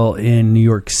eliminated bail in New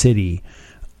York City,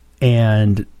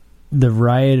 and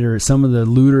some of the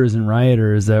looters and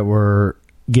rioters that were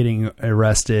getting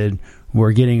arrested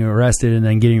and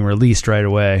then getting released right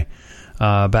away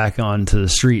back onto the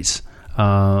streets.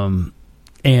 And,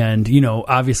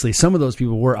 obviously some of those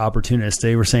people were opportunists.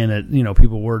 They were saying that,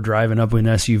 people were driving up in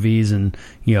SUVs and,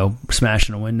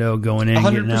 smashing a window, going in,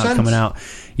 100%. Getting out, coming out,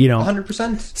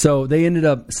 100%. So they ended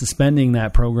up suspending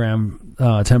that program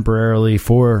temporarily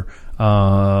for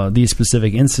these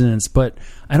specific incidents. But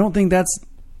I don't think that's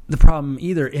the problem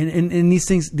either. And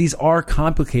these are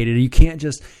complicated. You can't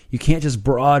just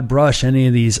broad brush any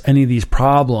of these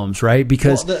problems, right?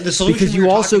 Because the solution because you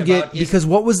also get because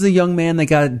what was the young man that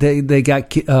got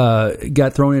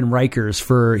thrown in Rikers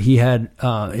for he had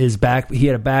a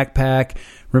backpack.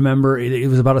 Remember, it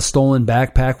was about a stolen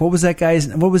backpack. What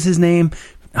was his name?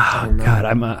 Oh God,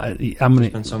 I'm gonna.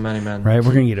 Been so many, man. Right,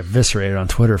 we're gonna get eviscerated on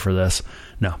Twitter for this.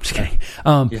 No, I'm just kidding.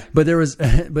 Yeah. But there was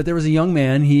a young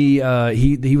man. He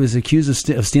was accused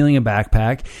of stealing a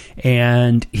backpack,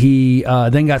 and he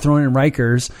then got thrown in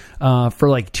Rikers for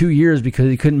like 2 years because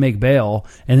he couldn't make bail.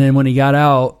 And then when he got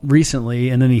out recently,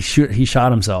 and then he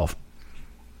shot himself.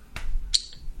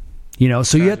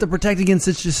 So you have to protect against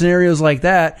such scenarios like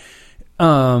that.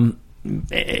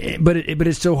 but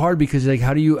it's so hard because like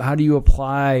how do you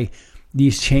apply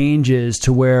these changes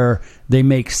to where they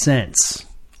make sense?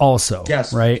 Also,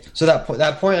 yes, right. So that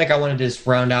point, like I wanted to just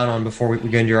round down on before we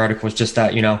get into your article was just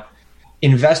that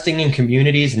investing in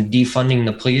communities and defunding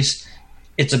the police.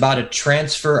 It's about a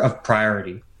transfer of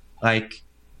priority. Like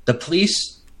the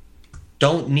police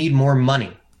don't need more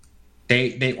money.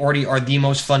 They already are the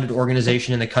most funded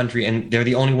organization in the country, and they're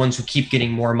the only ones who keep getting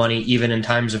more money even in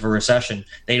times of a recession.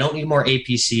 They don't need more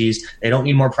APCs. They don't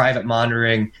need more private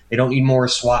monitoring. They don't need more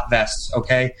SWAT vests,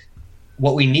 okay?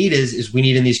 What we need is we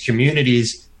need in these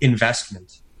communities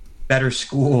investment, better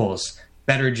schools,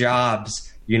 better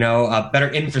jobs, better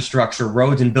infrastructure,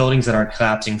 roads and buildings that aren't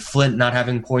collapsing, Flint not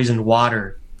having poisoned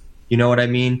water. You know what I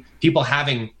mean? People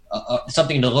having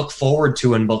something to look forward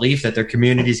to and belief that their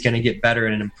community is going to get better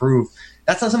and improve.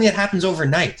 That's not something that happens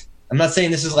overnight. I'm not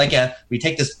saying this is like we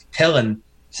take this pill and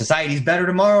society's better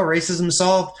tomorrow, racism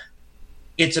solved.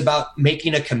 It's about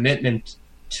making a commitment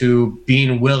to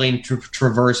being willing to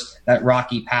traverse that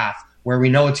rocky path where we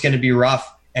know it's going to be rough.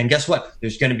 And guess what?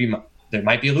 There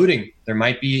might be looting, there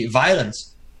might be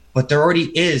violence, but there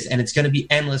already is, and it's going to be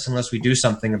endless unless we do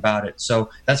something about it. So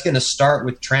that's going to start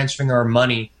with transferring our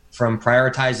money from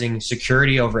prioritizing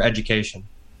security over education,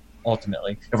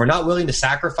 ultimately. If we're not willing to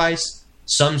sacrifice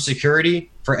some security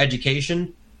for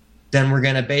education, then we're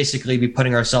going to basically be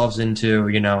putting ourselves into,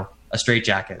 a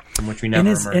straitjacket from which we never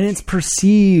emerge. And it's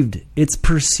perceived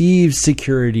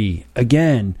security.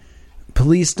 Again,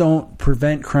 police don't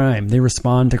prevent crime. They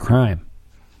respond to crime,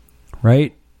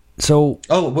 right? So...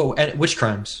 Oh, and which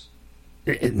crimes?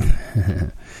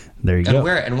 There you go.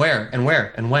 And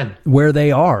where and when? Where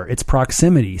they are, it's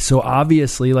proximity. So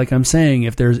obviously, like I'm saying,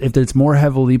 if it's more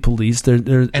heavily policed,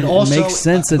 it also, makes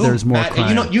sense that there's more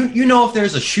crime. If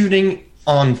there's a shooting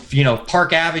on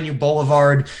Park Avenue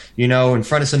Boulevard, in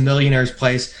front of some millionaire's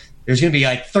place, there's going to be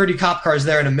like 30 cop cars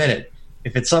there in a minute.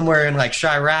 If it's somewhere in like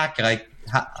Chirac, like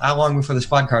how long before the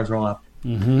squad cars roll up?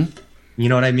 Mm-hmm. You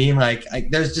know what I mean? Like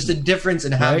there's just a difference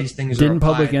in how these things are applied. Didn't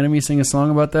Public Enemy sing a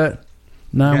song about that?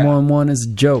 911 is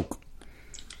a joke.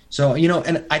 So,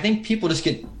 and I think people just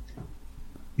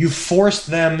you force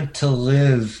them to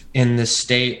live in this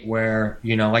state where,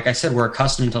 like I said, we're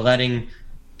accustomed to letting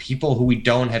people who we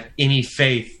don't have any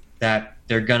faith that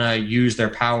they're going to use their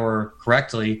power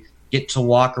correctly get to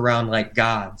walk around like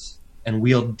gods and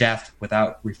wield death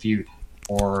without refute.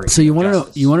 So you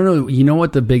want to know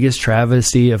what the biggest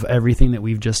travesty of everything that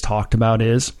we've just talked about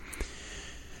is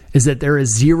that there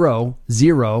is zero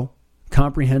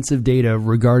comprehensive data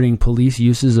regarding police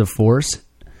uses of force.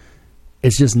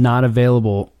 It's just not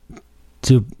available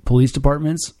to police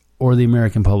departments or the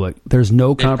American public. There's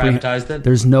no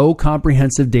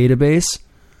comprehensive database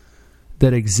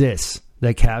that exists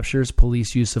that captures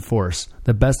police use of force.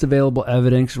 The best available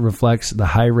evidence reflects the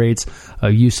high rates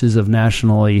of uses of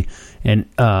nationally and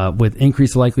with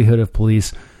increased likelihood of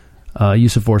police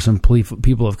use of force on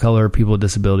people of color, people with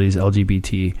disabilities,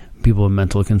 LGBT, people with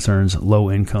mental concerns,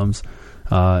 low incomes.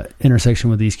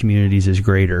 Intersection with these communities is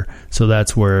greater. So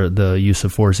that's where the use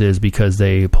of force is because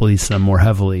they police them more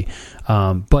heavily.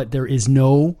 But there is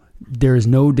no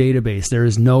database. There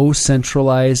is no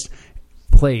centralized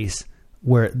place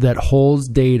that holds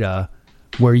data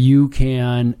where you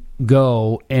can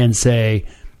go and say,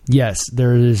 yes,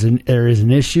 there is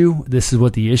an issue. This is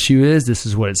what the issue is. This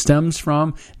is what it stems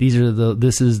from.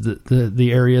 This is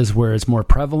the areas where it's more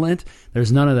prevalent.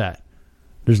 There's none of that.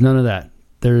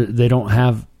 They don't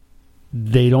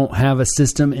have a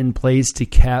system in place to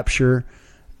capture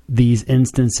these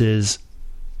instances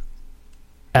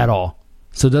at all.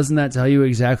 So doesn't that tell you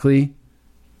exactly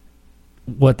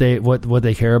what they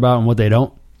care about and what they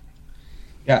don't?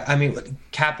 Yeah, I mean,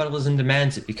 capitalism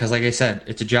demands it because, like I said,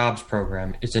 it's a jobs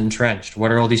program. It's entrenched.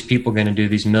 What are all these people going to do?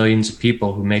 These millions of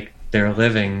people who make their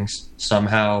livings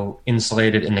somehow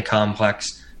insulated in the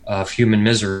complex of human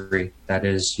misery that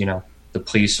is, the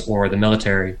police or the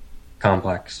military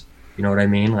complex. You know what I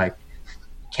mean? Like,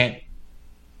 can't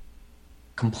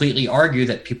completely argue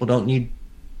that people don't need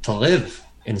to live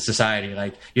in society.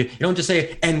 Like, you don't just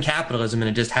say end capitalism and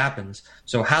it just happens.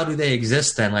 So how do they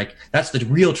exist then? Like, that's the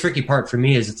real tricky part for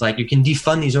me is it's like you can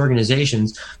defund these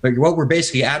organizations, but what we're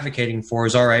basically advocating for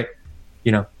is, all right,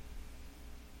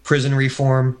 prison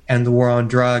reform, end the war on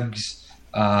drugs,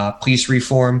 police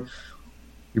reform.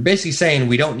 You're basically saying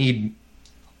we don't need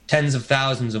tens of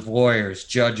thousands of lawyers,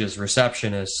 judges,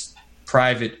 receptionists,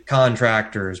 private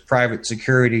contractors, private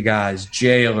security guys,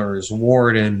 jailers,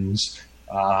 wardens,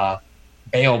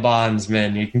 bail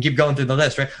bondsmen. You can keep going through the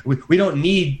list, right? We don't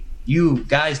need you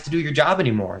guys to do your job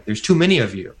anymore. There's too many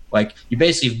of you. Like, you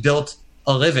basically built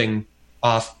a living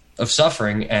off of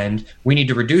suffering, and we need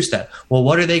to reduce that. Well,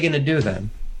 what are they going to do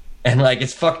then? And like,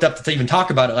 it's fucked up to even talk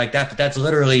about it like that, but that's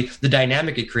literally the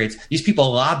dynamic it creates. These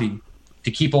people lobby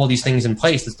to keep all these things in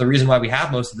place. That's the reason why we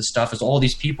have most of this stuff, is all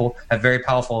these people have very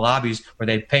powerful lobbies where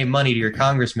they pay money to your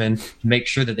congressman to make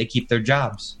sure that they keep their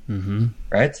jobs. Mm-hmm.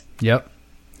 Right? Yep,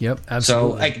 absolutely. So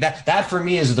like that for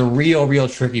me is the real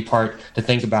tricky part to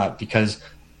think about, because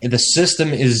the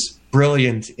system is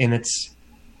brilliant in its,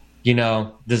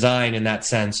 design in that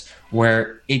sense,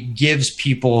 where it gives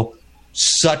people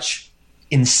such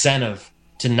incentive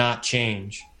to not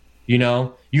change.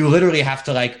 You literally have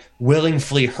to like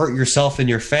willingly hurt yourself and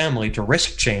your family to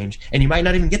risk change, and you might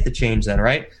not even get the change then,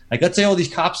 right? Like, let's say all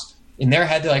these cops in their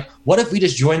head, they're like, what if we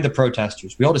just joined the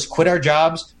protesters? We all just quit our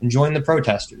jobs and join the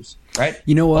protesters, right?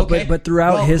 You know what? Okay. But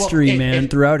throughout history,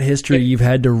 throughout history, you've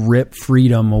had to rip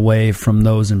freedom away from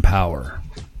those in power.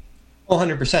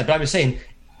 100%. But I'm just saying,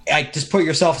 like, just put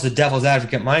yourself as a devil's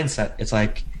advocate mindset. It's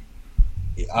like,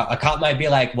 a cop might be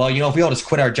like, well, if we all just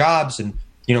quit our jobs and,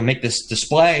 make this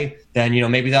display, then,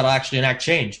 maybe that'll actually enact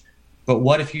change. But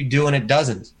what if you do and it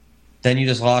doesn't? Then you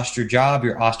just lost your job.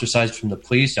 You're ostracized from the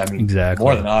police. I mean, exactly.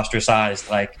 More than ostracized.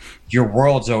 Like, your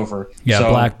world's over. Yeah,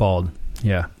 so, blackballed.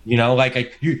 Yeah.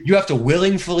 Like you have to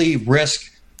willingly risk,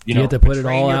 you have to put it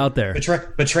all out there.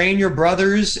 Betraying your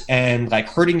brothers and like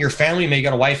hurting your family. Maybe you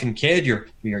got a wife and kid.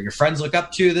 Your friends look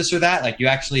up to you, this or that. Like, you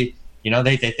actually,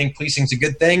 they think policing's a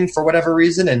good thing for whatever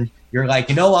reason, and you're like,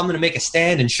 I'm going to make a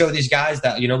stand and show these guys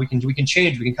that we can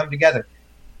change, we can come together.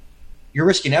 You're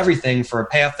risking everything for a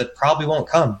payoff that probably won't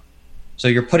come. So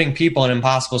you're putting people in an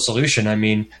impossible solution. I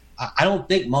mean, I don't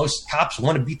think most cops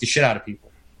want to beat the shit out of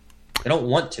people. They don't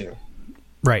want to,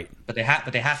 right? But they have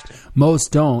to.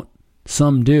 Most don't.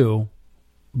 Some do,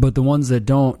 but the ones that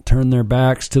don't turn their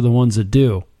backs to the ones that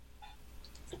do.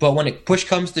 But when push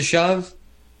comes to shove,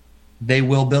 they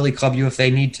will billy club you if they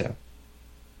need to.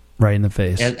 Right in the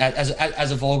face.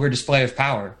 As a vulgar display of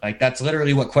power. Like, that's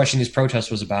literally what Question These Protests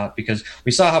was about, because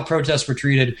we saw how protests were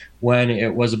treated when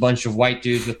it was a bunch of white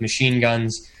dudes with machine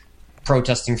guns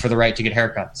protesting for the right to get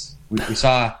haircuts. We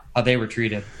saw how they were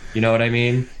treated. You know what I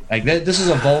mean? Like, this is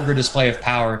a vulgar display of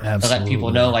power. Absolutely. To let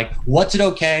people know, like, what's it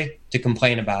okay to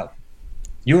complain about?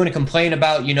 You want to complain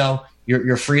about,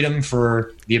 your freedom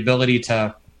for the ability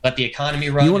to let the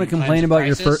economy run. You want to complain about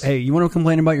you want to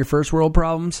complain about your first world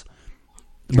problems?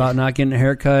 About not getting a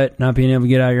haircut, not being able to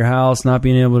get out of your house, not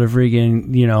being able to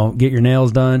freaking, get your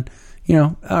nails done.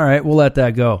 All right, we'll let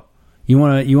that go. You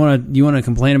want to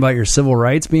complain about your civil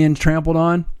rights being trampled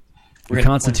on? Your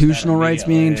constitutional rights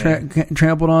being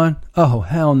trampled on? Oh,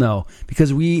 hell no.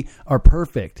 Because we are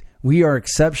perfect. We are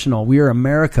exceptional. We are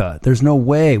America. There's no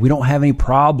way. We don't have any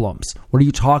problems. What are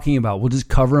you talking about? We'll just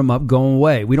cover them up, go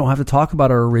away. We don't have to talk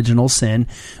about our original sin,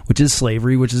 which is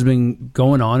slavery, which has been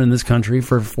going on in this country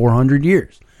for 400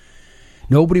 years.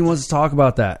 Nobody wants to talk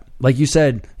about that. Like you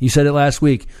said it last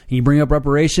week. You bring up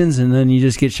reparations and then you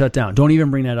just get shut down. Don't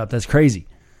even bring that up. That's crazy.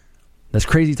 That's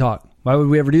crazy talk. Why would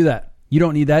we ever do that? You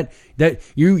don't need that.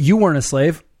 You weren't a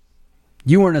slave.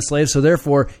 You weren't a slave, so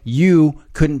therefore you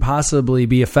couldn't possibly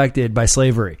be affected by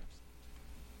slavery.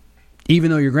 Even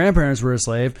though your grandparents were a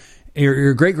slave,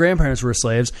 your great-grandparents were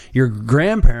slaves, your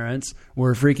grandparents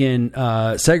were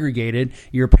freaking segregated,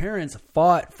 your parents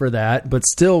fought for that, but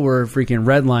still were freaking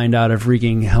redlined out of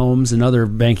freaking homes and other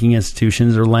banking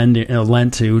institutions, or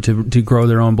lent to grow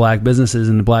their own black businesses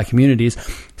in the black communities.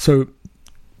 So,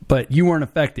 but you weren't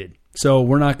affected. So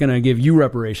we're not going to give you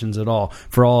reparations at all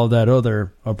for all of that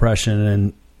other oppression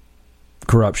and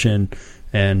corruption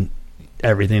and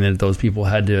everything that those people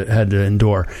had to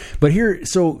endure. But here,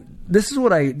 so this is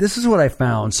what I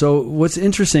found. So what's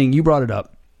interesting, you brought it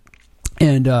up,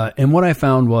 and what I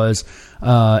found was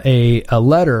a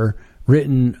letter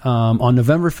written on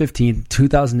November 15th,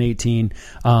 2018,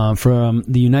 from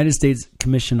the United States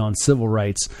Commission on Civil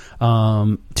Rights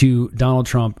to Donald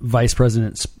Trump, Vice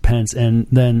President Pence, and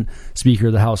then Speaker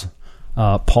of the House,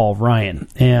 Paul Ryan.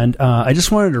 And I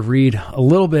just wanted to read a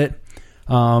little bit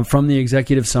from the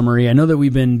executive summary. I know that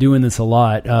we've been doing this a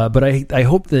lot, but I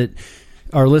hope that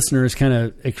our listeners kind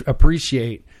of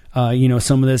appreciate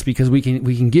some of this, because we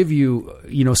can give you,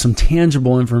 some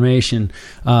tangible information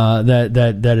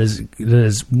that is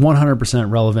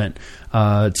 100% relevant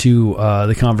to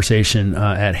the conversation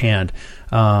at hand.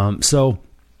 So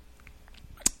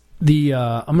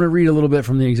I'm going to read a little bit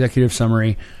from the executive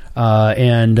summary,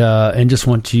 and just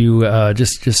want to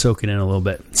just soak it in a little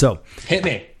bit. So hit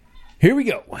me. Here we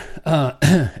go.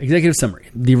 Executive summary.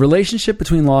 The relationship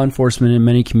between law enforcement and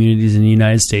many communities in the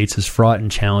United States is fraught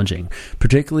and challenging,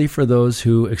 particularly for those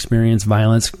who experience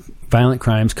violence violent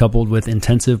crimes coupled with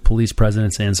intensive police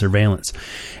presence and surveillance.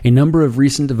 A number of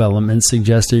recent developments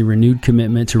suggest a renewed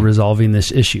commitment to resolving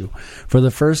this issue. For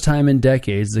the first time in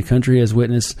decades, the country has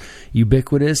witnessed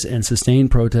ubiquitous and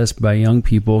sustained protests by young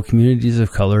people, communities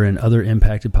of color, and other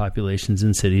impacted populations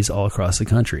in cities all across the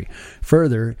country.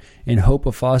 Further, in hope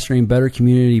of fostering better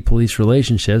community-police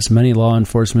relationships, many law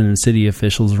enforcement and city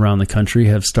officials around the country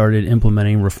have started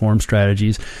implementing reform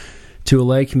strategies to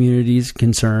allay communities'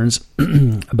 concerns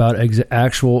about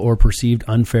actual or perceived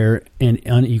unfair and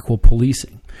unequal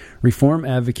policing. Reform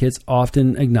advocates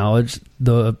often acknowledge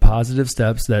the positive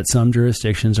steps that some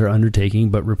jurisdictions are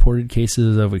undertaking, but reported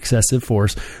cases of excessive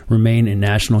force remain a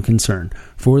national concern.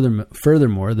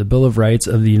 Furthermore, the Bill of Rights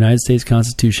of the United States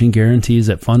Constitution guarantees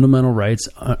that fundamental rights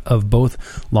of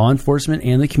both law enforcement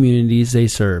and the communities they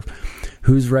serve,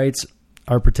 whose rights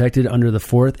are protected under the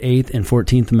 4th, 8th, and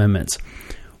 14th Amendments.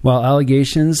 While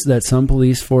allegations that some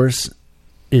police force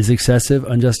is excessive,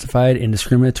 unjustified, and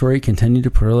discriminatory continue to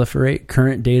proliferate,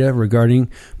 current data regarding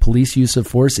police use of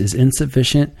force is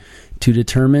insufficient to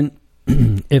determine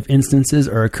if instances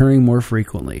are occurring more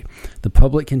frequently. The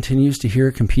public continues to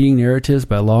hear competing narratives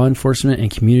by law enforcement and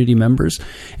community members,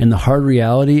 and the hard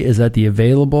reality is that the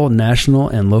available national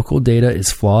and local data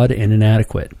is flawed and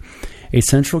inadequate. A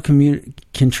central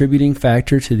contributing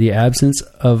factor to the absence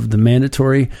of the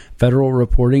mandatory federal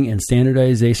reporting and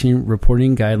standardization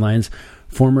reporting guidelines,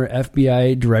 former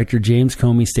FBI Director James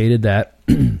Comey stated that,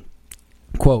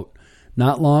 quote,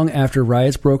 "Not long after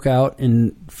riots broke out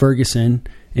in Ferguson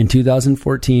in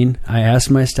 2014, I asked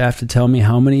my staff to tell me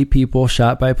how many people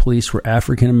shot by police were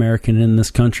African American in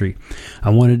this country. I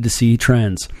wanted to see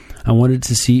trends. I wanted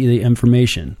to see the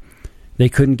information. They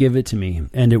couldn't give it to me,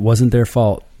 and it wasn't their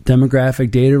fault.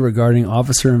 Demographic data regarding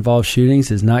officer-involved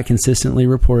shootings is not consistently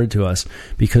reported to us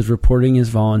because reporting is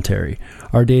voluntary.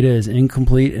 Our data is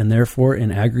incomplete and therefore,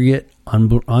 in aggregate,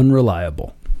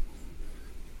 unreliable."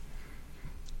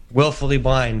 Willfully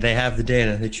blind. They have the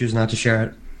data. They choose not to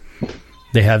share it.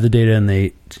 They have the data and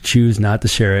they choose not to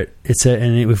share it.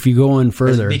 If you go on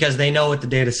further, because they know what the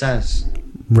data says.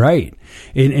 Right.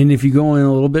 And if you go in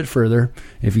a little bit further,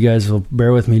 if you guys will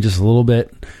bear with me just a little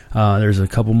bit, there's a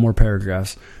couple more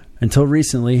paragraphs. Until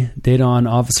recently, data on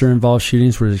officer-involved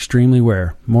shootings was extremely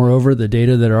rare. Moreover, the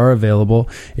data that are available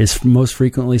is most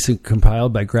frequently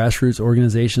compiled by grassroots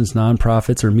organizations,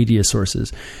 nonprofits, or media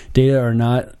sources. Data are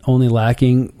not only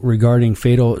lacking regarding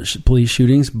fatal police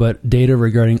shootings, but data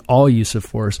regarding all use of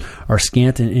force are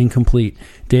scant and incomplete.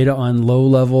 Data on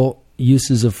low-level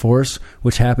uses of force,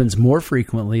 which happens more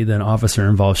frequently than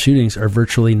officer-involved shootings, are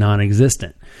virtually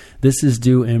non-existent. This is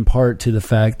due in part to the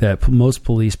fact that most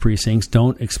police precincts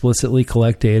don't explicitly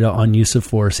collect data on use of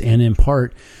force, and in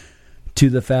part to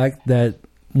the fact that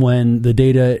even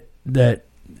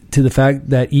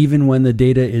when the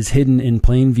data is hidden in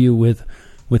plain view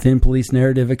within police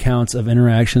narrative accounts of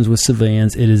interactions with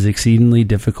civilians, it is exceedingly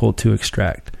difficult to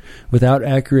extract. Without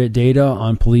accurate data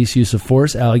on police use of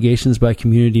force, allegations by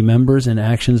community members and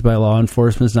actions by law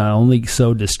enforcement not only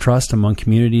sow distrust among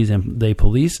communities and they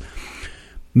police,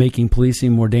 making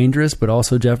policing more dangerous, but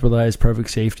also jeopardize public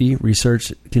safety.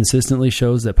 Research consistently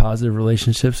shows that positive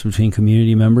relationships between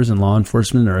community members and law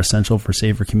enforcement are essential for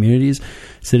safer communities.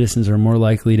 Citizens are more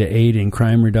likely to aid in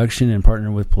crime reduction and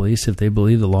partner with police if they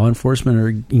believe the law enforcement are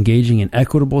engaging in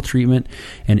equitable treatment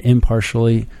and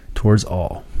impartially towards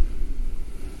all.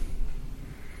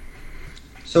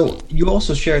 So you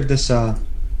also shared this,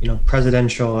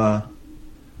 presidential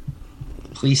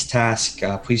police task,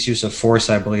 police use of force,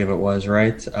 I believe it was,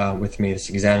 right? With me, this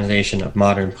examination of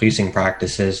modern policing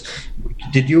practices.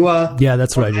 Did you? Yeah,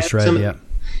 that's what I just read.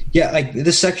 Yeah, like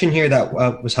this section here that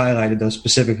was highlighted, though,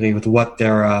 specifically with what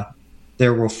their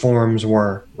reforms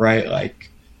were, right? Like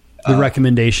the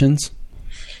recommendations.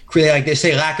 Like they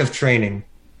say, lack of training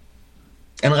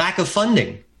and lack of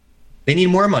funding. They need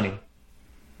more money.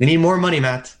 They need more money,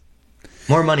 Matt.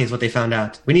 More money is what they found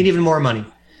out. We need even more money.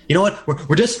 You know what?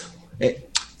 We're just.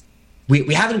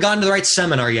 We haven't gotten to the right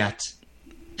seminar yet.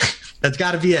 That's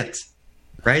got to be it,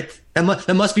 right?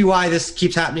 That must be why this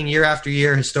keeps happening year after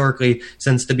year historically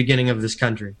since the beginning of this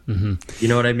country. Mm-hmm. You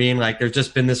know what I mean? Like there's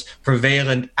just been this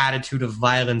prevalent attitude of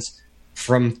violence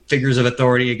from figures of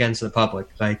authority against the public.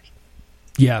 Like,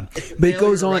 yeah, but it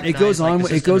goes on. It goes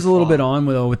a little bit on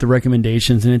with the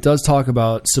recommendations, and it does talk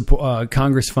about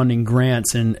Congress funding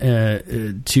grants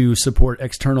and to support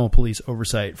external police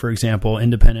oversight. For example,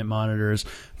 independent monitors,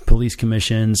 police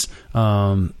commissions,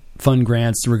 fund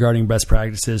grants regarding best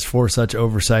practices for such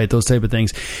oversight, those type of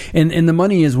things. And the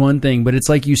money is one thing, but it's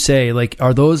like you say, like,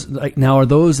 are those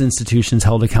institutions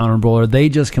held accountable, or are they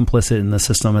just complicit in the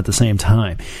system at the same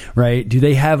time, right? Do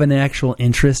they have an actual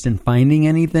interest in finding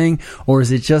anything, or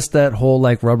is it just that whole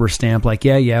like rubber stamp, like,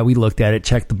 yeah, we looked at it,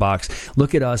 check the box,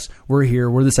 look at us, we're here,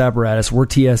 we're this apparatus, we're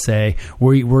TSA,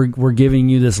 we're giving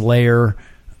you this layer.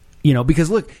 You know, because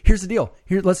look, here's the deal.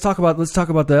 Here, let's talk about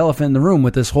the elephant in the room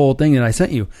with this whole thing that I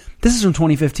sent you. This is from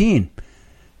 2015.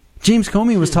 James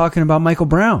Comey was talking about Michael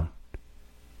Brown.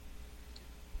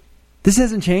 This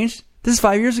hasn't changed. This is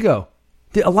 5 years ago.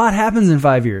 A lot happens in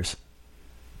 5 years.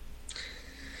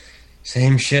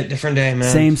 Same shit, different day,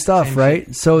 man. Same stuff, same right?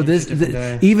 Shit, so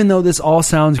even though this all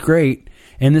sounds great,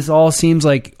 and this all seems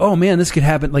like, oh man, this could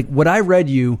happen. Like what I read,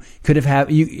 could have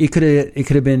happened. It could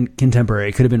have been contemporary.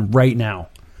 It could have been right now.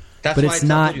 That's but why it's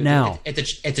not now.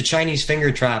 It's a Chinese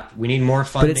finger trap. We need more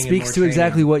funding. But it speaks to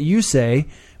exactly what you say.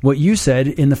 What you said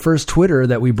in the first Twitter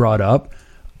that we brought up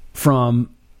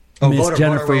from Miss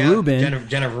Jennifer Rubin.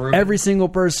 Jennifer Rubin. Every single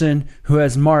person who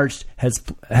has marched has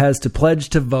to pledge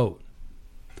to vote.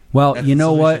 Well, that's you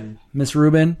know what, Miss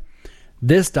Rubin?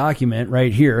 This document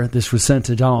right here, this was sent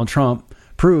to Donald Trump,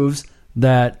 proves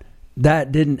that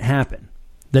didn't happen.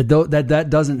 That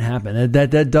doesn't happen.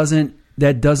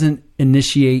 That doesn't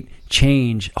initiate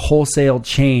change, wholesale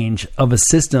change of a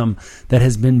system that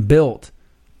has been built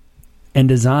and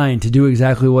designed to do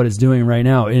exactly what it's doing right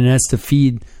now. And that's to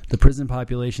feed the prison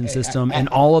population system and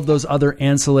all of those other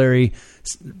ancillary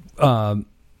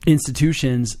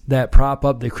institutions that prop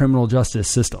up the criminal justice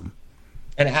system.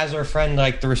 And as our friend,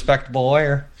 like the respectable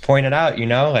lawyer, pointed out, you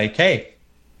know, like, hey,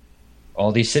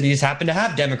 all these cities happen to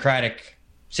have Democratic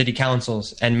city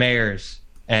councils and mayors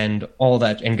and all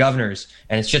that, and governors,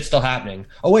 and it's shit still happening.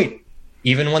 Oh, wait,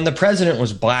 even when the president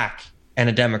was black and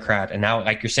a Democrat, and now,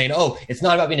 like you're saying, oh, it's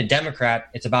not about being a Democrat,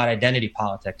 it's about identity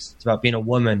politics. It's about being a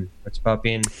woman. It's about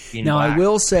being now, black. I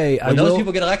will say... When those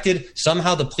people get elected,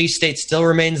 somehow the police state still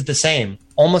remains the same,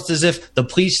 almost as if the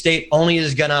police state only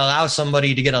is going to allow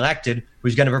somebody to get elected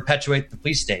who's going to perpetuate the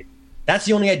police state. That's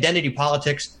the only identity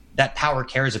politics that power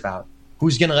cares about.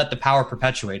 Who's going to let the power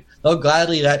perpetuate? They'll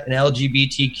gladly let an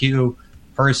LGBTQ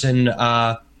person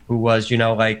who was, you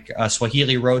know, like a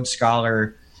Swahili Rhodes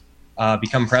Scholar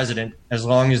become president as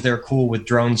long as they're cool with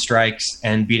drone strikes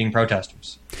and beating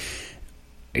protesters.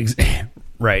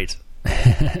 Right.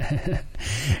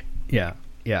 Yeah.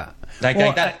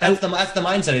 That's the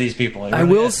mindset of these people. Really I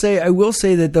will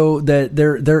say that though, that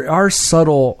there are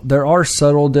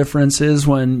subtle differences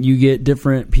when you get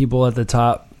different people at the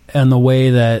top, and the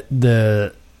way that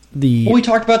well, we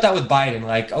talked about that with Biden.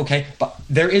 Like, okay, but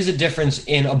there is a difference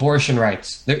in abortion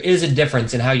rights. There is a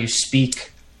difference in how you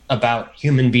speak about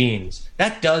human beings.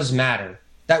 That does matter.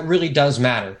 That really does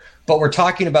matter. But we're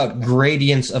talking about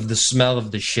gradients of the smell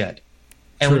of the shit.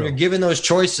 And True. When you're given those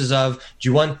choices of, do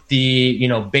you want the, you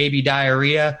know, baby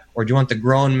diarrhea or do you want the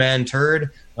grown man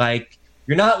turd? Like,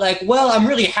 you're not like, well, I'm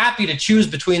really happy to choose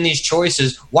between these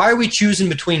choices. Why are we choosing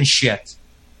between shit?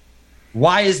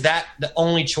 Why is that the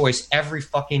only choice every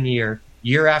fucking year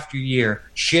after year?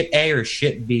 Shit A or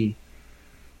shit B?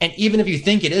 And even if you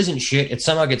think it isn't shit, it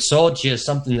somehow gets sold to you as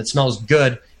something that smells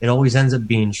good. It always ends up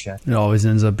being shit. It always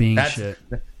ends up being shit.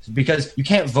 Because you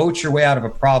can't vote your way out of a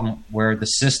problem where the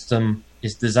system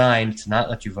is designed to not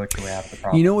let you vote your way out of the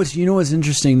problem. You know what's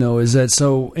interesting though is that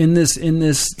so in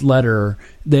this letter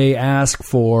they ask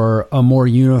for a more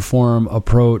uniform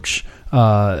approach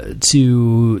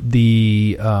to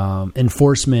the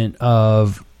enforcement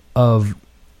of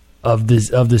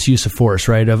this use of force,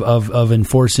 right? Of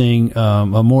enforcing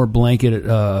a more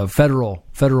blanket federal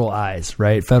eyes,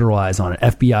 right? Federal eyes on it.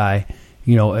 FBI,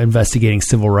 you know, investigating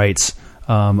civil rights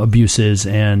abuses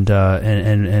and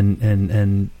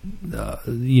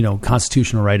you know,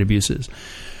 constitutional right abuses,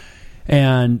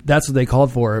 and that's what they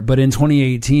called for. But in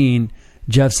 2018.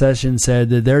 Jeff Sessions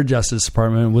said that their Justice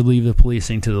Department would leave the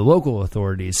policing to the local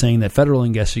authorities, saying that federal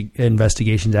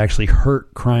investigations actually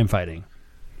hurt crime fighting.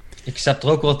 Except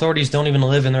local authorities don't even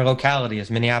live in their locality,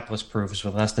 as Minneapolis proves,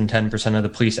 with less than 10% of the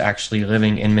police actually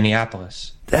living in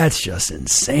Minneapolis. That's just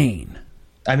insane.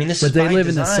 I mean, this but is they live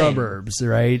design. In the suburbs,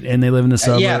 right? And they live in the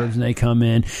suburbs, and they come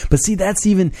in. But see, that's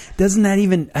even doesn't that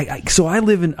even? So I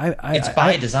live in. It's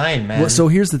by design, man. Well, so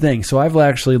here's the thing. So I've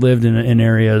actually lived in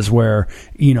areas where,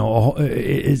 you know,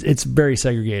 it's very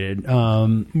segregated.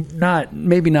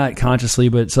 Maybe not consciously,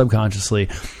 but subconsciously.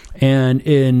 And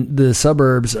in the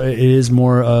suburbs, it is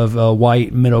more of a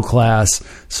white middle class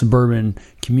suburban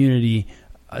community,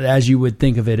 as you would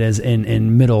think of it as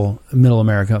in middle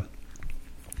America.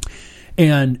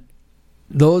 And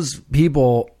those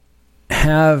people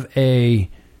have a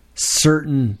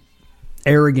certain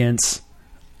arrogance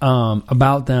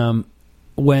about them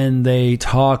when they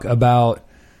talk about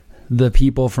the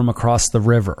people from across the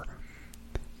river.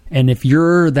 And if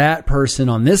you're that person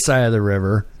on this side of the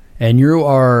river, and you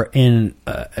are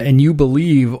and you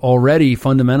believe already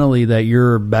fundamentally that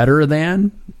you're better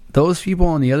than those people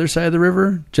on the other side of the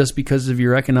river just because of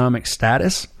your economic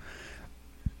status,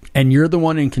 and you're the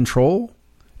one in control,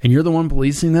 and you're the one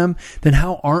policing them, then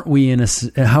how aren't we in a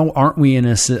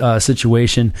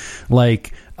situation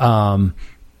like in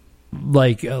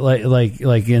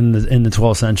the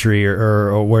 12th century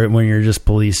or where when you're just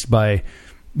policed by,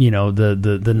 you know,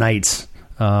 the knights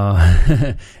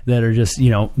that are just,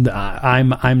 you know,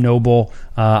 I'm noble,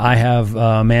 I have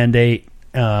a mandate,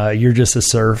 you're just a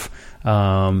serf,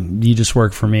 you just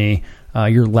work for me,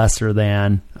 you're lesser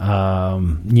than,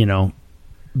 you know,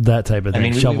 that type of thing. I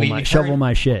mean, shovel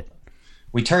my shit.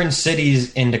 We turned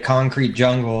cities into concrete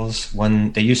jungles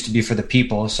when they used to be for the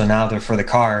people, so now they're for the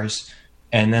cars.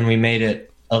 And then we made it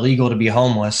illegal to be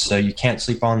homeless, so you can't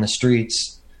sleep on the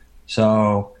streets.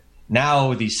 So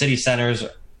now these city centers,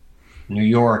 New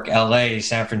York, LA,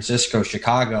 San Francisco,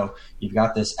 Chicago, you've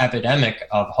got this epidemic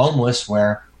of homeless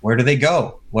where do they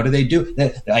go? What do they do?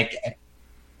 Like,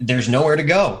 there's nowhere to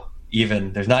go.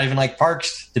 Even there's not even like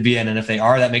parks to be in, and if they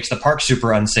are, that makes the park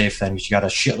super unsafe. Then you got a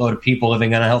shitload of people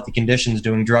living in unhealthy conditions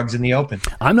doing drugs in the open.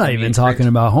 I'm not even talking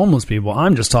about homeless people.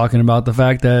 I'm just talking about the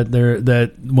fact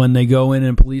that when they go in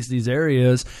and police these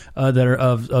areas that are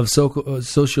of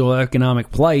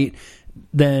socioeconomic plight,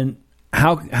 then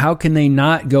how can they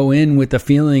not go in with the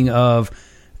feeling of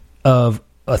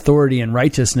authority and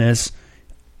righteousness,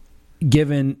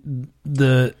 given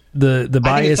the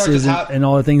biases and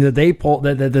all the things that they pull,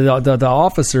 that the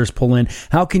officers pull in?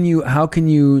 How can you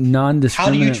non-discriminately?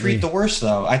 How do you treat the worst,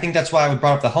 though? I think that's why I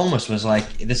brought up the homeless, was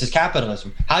like, this is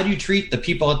capitalism. How do you treat the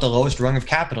people at the lowest rung of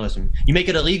capitalism? You make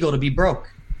it illegal to be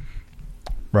broke.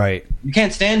 Right. You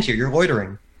can't stand here. You're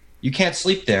loitering. You can't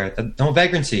sleep there. No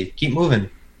vagrancy. Keep moving.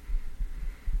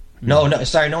 No,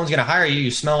 sorry, no one's going to hire you.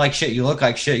 You smell like shit. You look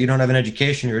like shit. You don't have an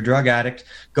education. You're a drug addict.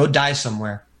 Go die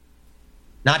somewhere.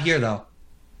 Not here, though.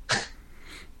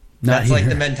 That's like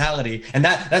the mentality. And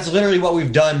that's literally what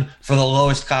we've done for the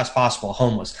lowest class possible,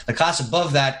 homeless. The class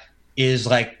above that is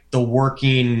like the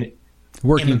working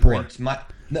poor.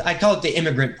 I call it the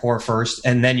immigrant poor first,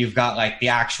 and then you've got like the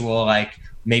actual, like,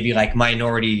 maybe like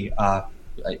minority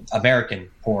American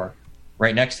poor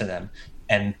right next to them.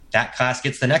 And that class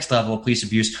gets the next level of police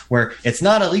abuse, where it's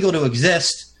not illegal to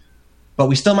exist, but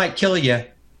we still might kill you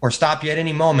or stop you at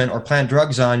any moment or plant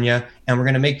drugs on you, and we're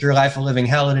going to make your life a living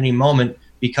hell at any moment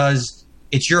because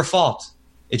it's your fault.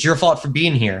 It's your fault for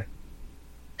being here.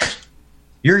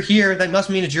 You're here, that must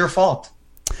mean it's your fault.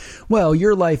 Well,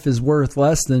 your life is worth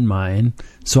less than mine,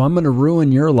 so I'm going to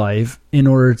ruin your life in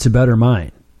order to better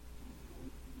mine.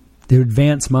 To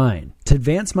advance mine. To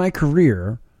advance my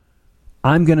career,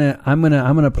 I'm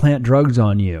gonna plant drugs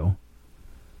on you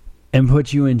and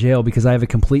put you in jail because I have a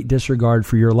complete disregard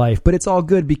for your life. But it's all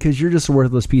good because you're just a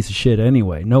worthless piece of shit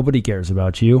anyway. Nobody cares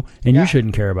about you, and you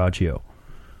shouldn't care about you.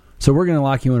 So we're gonna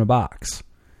lock you in a box,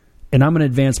 and I'm gonna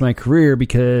advance my career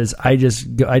because I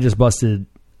just busted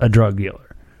a drug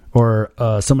dealer or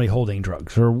somebody holding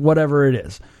drugs or whatever it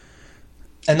is.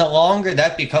 And the longer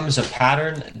that becomes a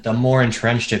pattern, the more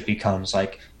entrenched it becomes.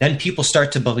 Like, then people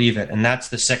start to believe it, and that's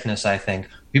the sickness, I think.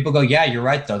 People go, yeah, you're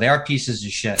right, though. They are pieces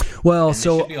of shit. Well, and they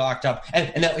should be locked up.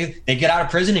 And they get out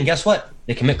of prison, and guess what?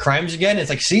 They commit crimes again.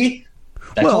 It's like, see?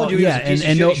 But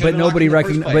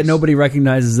nobody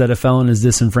recognizes that a felon is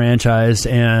disenfranchised,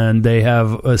 and they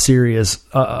have a serious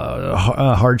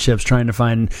hardships trying to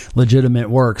find legitimate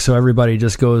work. So everybody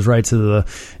just goes right to the,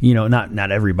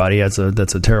 not everybody. That's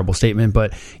a terrible statement,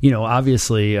 but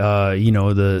obviously,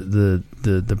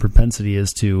 the propensity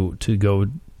is to go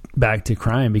back to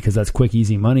crime because that's quick,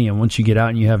 easy money. And once you get out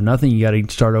and you have nothing, you got to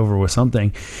start over with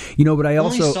something, but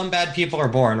only some bad people are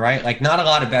born, right? Like, not a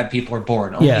lot of bad people are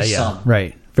born. Only some.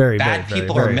 Right. A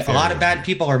lot of bad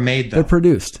people are made, though. They're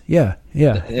produced. Yeah.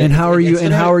 And how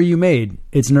are you made?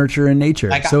 It's nurture and nature.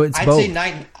 Like, so it's both.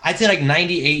 I'd say like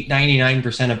 98,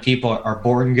 99% of people are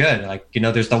born good. Like,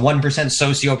 there's the 1%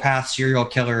 sociopath, serial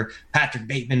killer, Patrick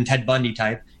Bateman, Ted Bundy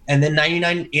type. And then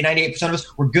 98% of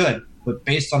us, we're good. But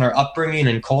based on our upbringing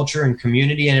and culture and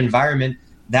community and environment,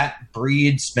 that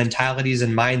breeds mentalities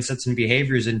and mindsets and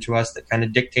behaviors into us that kind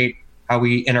of dictate how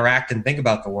we interact and think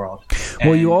about the world.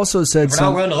 Well, you also said if we're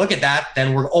not willing to look at that,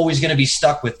 then we're always going to be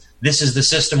stuck with this is the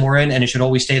system we're in and it should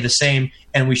always stay the same,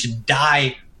 and we should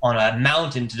die on a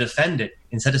mountain to defend it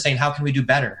instead of saying, how can we do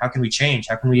better? How can we change?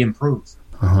 How can we improve?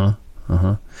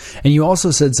 And you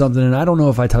also said something, and I don't know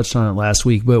if I touched on it last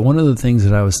week, but one of the things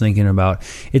that I was thinking about,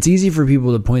 it's easy for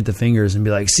people to point the fingers and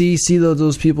be like, see what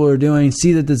those people are doing,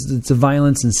 see that it's a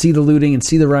violence, and see the looting, and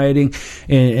see the rioting,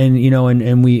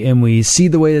 and we see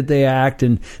the way that they act,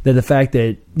 and that the fact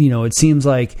that, it seems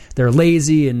like they're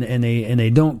lazy and they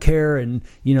don't care, and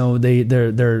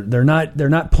they're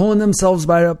not pulling themselves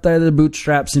up by the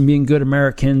bootstraps and being good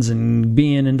Americans and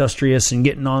being industrious and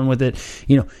getting on with it,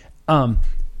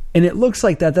 and it looks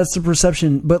like that's the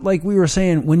perception. But like we were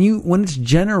saying, when it's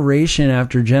generation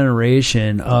after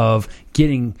generation of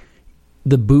getting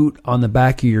the boot on the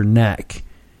back of your neck,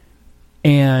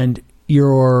 and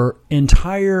your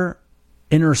entire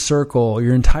inner circle,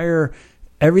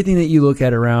 everything that you look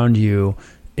at around you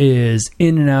is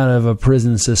in and out of a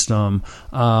prison system,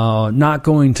 not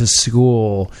going to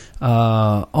school,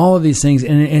 all of these things,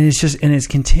 and it's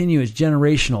continuous,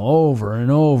 generational, over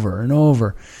and over and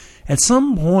over. At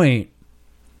some point,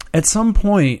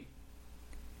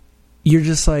 you're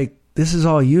just like, this is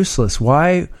all useless.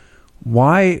 Why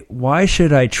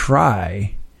should I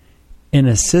try in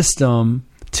a system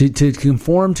to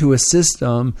conform to a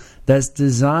system that's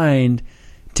designed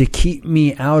to keep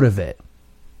me out of it?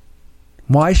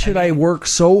 Why should I work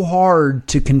so hard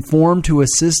to conform to a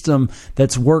system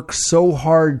that's worked so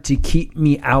hard to keep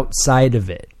me outside of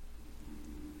it?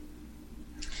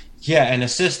 Yeah, and a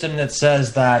system that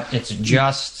says that it's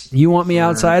just... You want me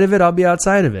outside of it? I'll be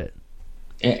outside of it.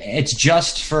 It's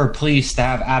just for police to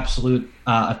have absolute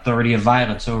authority of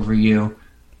violence over you,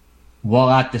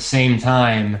 while at the same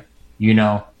time,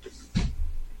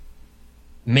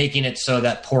 making it so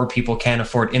that poor people can't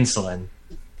afford insulin.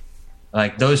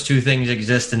 Like, those two things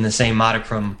exist in the same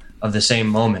modicum of the same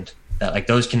moment. That, like,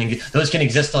 those can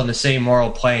exist on the same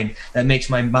moral plane. That makes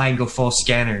my mind go full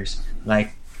scanners.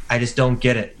 Like, I just don't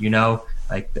get it,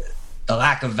 like the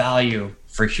lack of value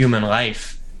for human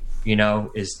life,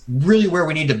 is really where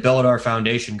we need to build our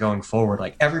foundation going forward.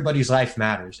 Like, everybody's life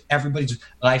matters. Everybody's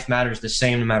life matters the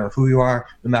same, no matter who you are,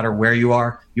 no matter where you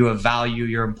are. You have value,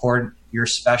 you're important, you're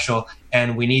special,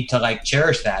 and we need to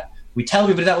cherish that. We tell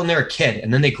everybody that when they're a kid,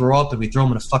 and then they grow up and we throw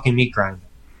them in a fucking meat grinder.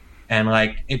 And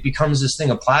it becomes this thing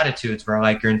of platitudes where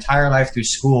your entire life through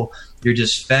school, you're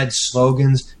just fed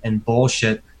slogans and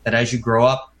bullshit that as you grow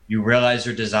up, you realize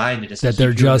they're designed to just... That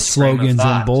they're just slogans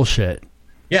and bullshit.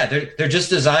 Yeah, they're just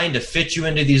designed to fit you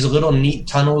into these little neat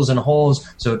tunnels and holes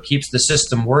so it keeps the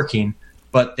system working,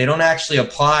 but they don't actually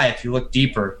apply if you look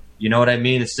deeper. You know what I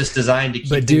mean? It's just designed to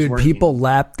keep things working. People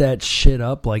lap that shit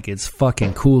up like it's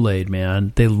fucking Kool-Aid,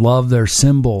 man. They love their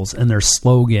symbols and their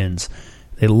slogans.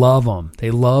 They love them.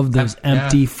 They love those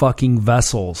empty fucking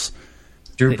vessels.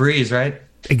 Drew Brees, right?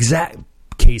 Exact.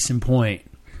 Case in point.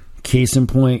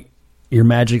 Your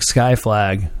magic sky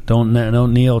flag. Don't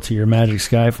kneel to your magic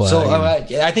sky flag. So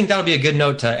I think that'll be a good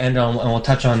note to end on, and we'll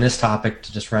touch on this topic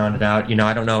to just round it out.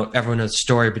 I don't know, everyone knows the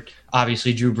story, but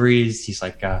obviously Drew Brees, he's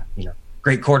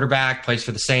great quarterback, plays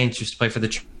for the Saints, used to play for the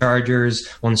Chargers,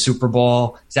 won the Super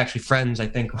Bowl. He's actually friends, I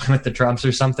think, with the Trumps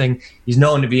or something. He's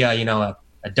known to be a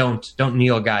don't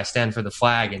kneel guy, stand for the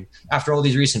flag. And after all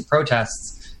these recent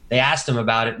protests, they asked him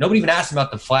about it. Nobody even asked him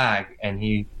about the flag, and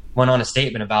he went on a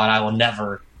statement about, I will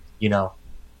never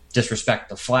disrespect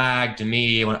the flag. To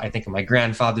me, when I think of my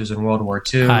grandfathers in World War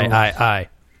II. I,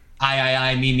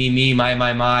 me, my,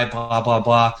 blah, blah,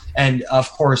 blah. And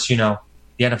of course, the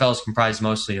NFL is comprised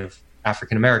mostly of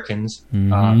African Americans.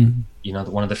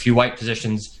 Mm-hmm. One of the few white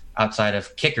positions outside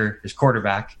of kicker is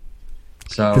quarterback.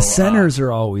 So the centers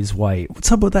are always white.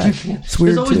 What's up with that? It's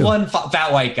weird. There's always too. one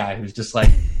fat white guy who's just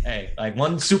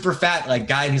one super fat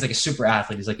guy, and he's a super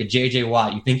athlete. He's like a JJ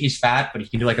Watt. You think he's fat, but he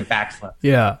can do a backflip.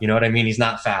 Yeah, you know what I mean. He's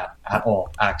not fat at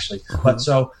all, actually. But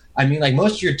so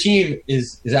most of your team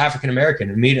is African American.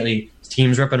 Immediately,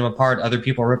 teams ripping them apart, other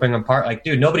people ripping them apart.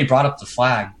 Dude, nobody brought up the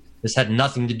flag. This had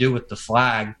nothing to do with the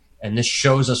flag, and this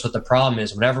shows us what the problem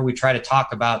is. Whenever we try to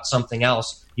talk about something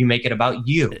else, you make it about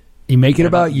you. You make it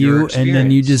about you, and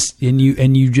then you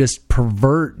just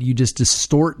pervert, you just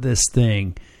distort this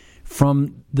thing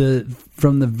from the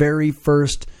very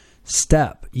first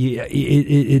step.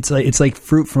 It's like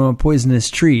fruit from a poisonous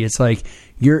tree. It's like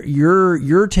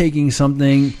you're taking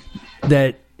something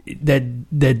that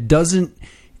doesn't.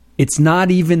 It's not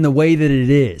even the way that it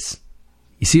is.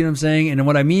 You see what I'm saying? And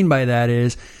what I mean by that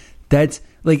is that's.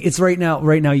 It's right now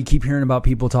you keep hearing about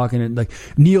people talking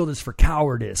kneeled is for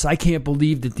cowardice. I can't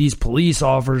believe that these police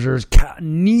officers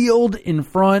kneeled in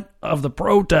front of the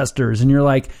protesters. And you're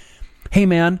like, Hey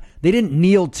man, they didn't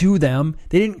kneel to them.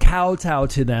 They didn't kowtow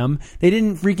to them. They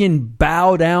didn't freaking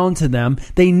bow down to them.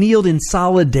 They kneeled in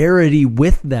solidarity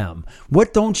with them.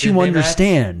 What don't you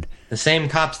understand? The same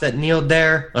cops that kneeled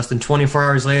there, less than 24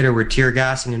 hours later, were tear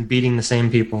gassing and beating the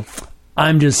same people.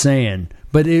 I'm just saying.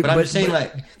 But I'm just saying,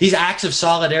 like, these acts of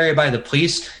solidarity by the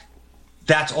police,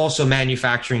 that's also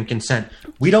manufacturing consent.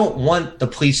 We don't want the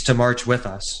police to march with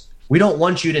us. We don't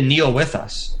want you to kneel with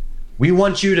us. We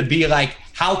want you to be like,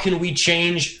 how can we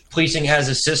change policing as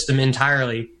a system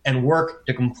entirely and work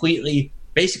to completely,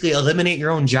 basically eliminate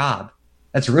your own job?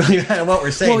 That's really kind of what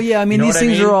we're saying. Well, yeah, I mean, these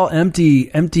things are all empty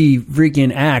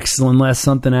freaking acts unless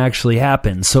something actually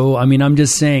happens. So, I mean, I'm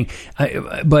just saying,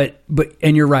 but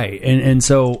and you're right. And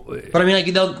so, but I mean, like,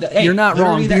 hey, you're not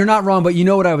wrong. You're not wrong, but you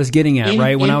know what I was getting at,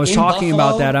 right? When I was talking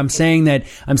about that, I'm saying that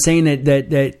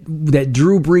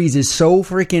Drew Brees is so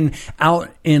freaking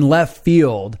out in left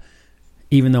field.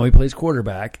 Even though he plays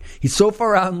quarterback, he's so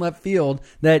far out in left field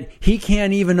that he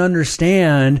can't even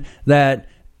understand that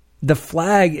the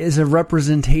flag is a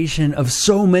representation of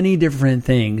so many different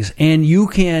things. And you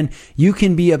can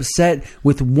be upset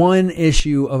with one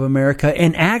issue of America,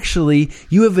 and actually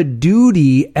you have a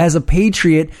duty as a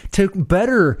patriot to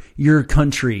better your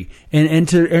country and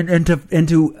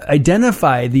to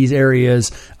identify these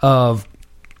areas of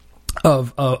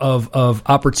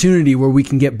opportunity where we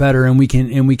can get better and we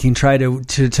can try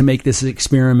to make this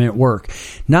experiment work.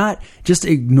 Not just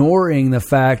ignoring the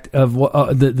fact of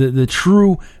the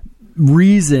true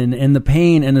reason and the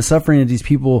pain and the suffering that these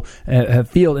people have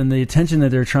feel, and the attention that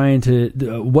they're trying to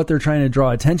what they're trying to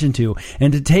draw attention to,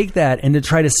 and to take that and to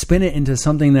try to spin it into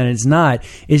something that it's not.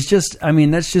 It's just, I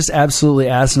mean, that's just absolutely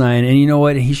asinine. And you know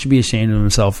what? He should be ashamed of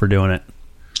himself for doing it.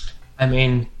 I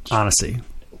mean, honestly.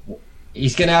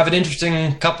 He's going to have an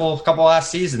interesting couple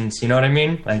last seasons. You know what I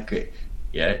mean? Like,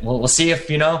 yeah, we'll see if,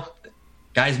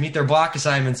 guys meet their block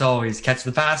assignments always, catch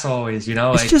the pass always,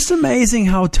 It's just amazing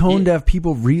how tone deaf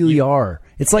people really are.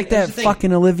 It's like that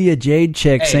fucking Olivia Jade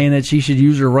chick saying that she should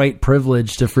use her white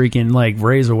privilege to freaking, like,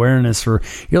 raise awareness for...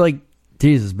 You're like,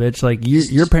 Jesus, bitch. Like,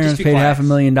 your parents paid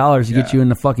 $500,000 to get you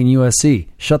into fucking USC.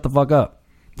 Shut the fuck up.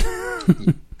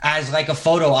 As like a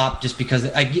photo op, just because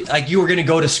like you were going to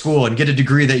go to school and get a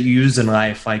degree that you use in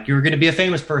life, like you were going to be a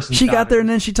famous person. She got there and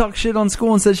then she talked shit on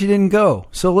school and said she didn't go.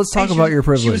 So let's talk about your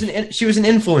privilege. She was an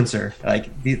influencer. Like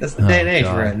that's the day and age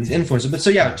we're in. He's an influencer. But so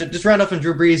yeah, just round up on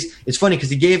Drew Brees. It's funny because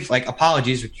he gave like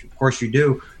apologies, which of course you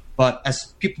do. But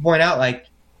as people point out, like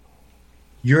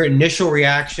your initial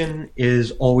reaction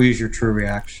is always your true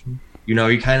reaction. You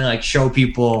kind of like show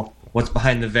people what's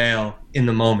behind the veil in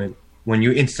the moment. When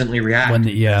you instantly react.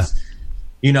 You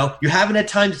haven't had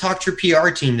time to talk to your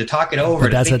PR team, to talk it over,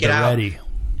 to think it out. Ready.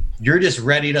 You're just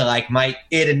ready to, like, my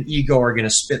id and ego are going to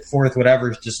spit forth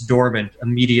whatever's just dormant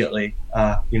immediately,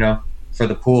 for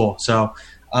the pool. So,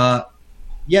 to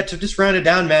just round it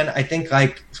down, man, I think,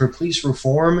 like, for police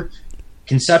reform,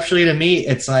 conceptually to me,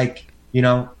 it's like,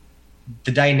 the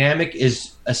dynamic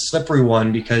is a slippery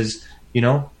one because,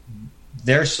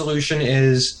 their solution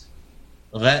is,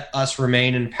 let us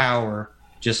remain in power.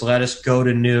 Just let us go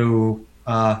to new,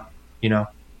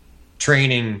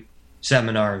 training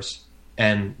seminars,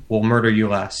 and we'll murder you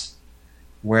less.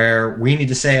 Where we need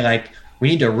to say, like, we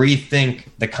need to rethink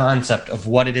the concept of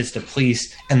what it is to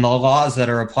police and the laws that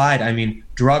are applied. I mean,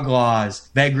 drug laws,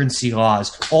 vagrancy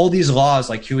laws, all these laws,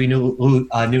 like Huey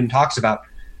Newton talks about,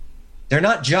 they're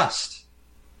not just.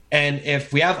 And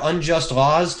if we have unjust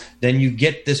laws, then you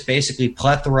get this basically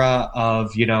plethora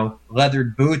of,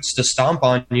 leathered boots to stomp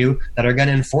on you that are going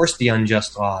to enforce the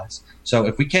unjust laws. So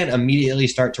if we can't immediately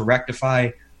start to rectify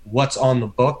what's on the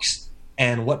books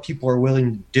and what people are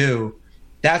willing to do,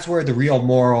 that's where the real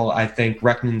moral, I think,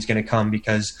 reckoning is going to come.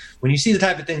 Because when you see the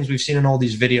type of things we've seen in all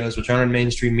these videos, which aren't on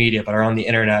mainstream media but are on the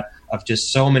internet, of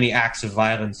just so many acts of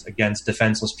violence against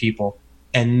defenseless people,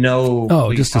 and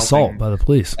just assault by the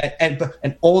police,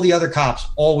 and all the other cops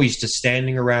always just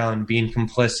standing around being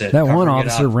complicit. That one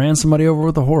officer ran somebody over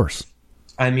with a horse.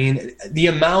 I mean, the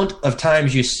amount of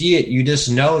times you see it, you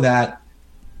just know that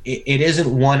it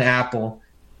isn't one apple;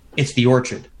 it's the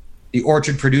orchard. The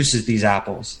orchard produces these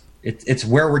apples. It's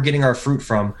where we're getting our fruit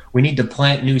from. We need to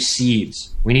plant new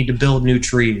seeds. We need to build new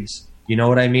trees. You know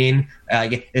what I mean?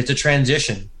 It's a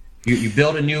transition. You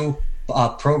build a new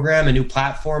program, a new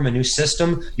platform, a new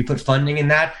system. You put funding in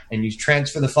that, and you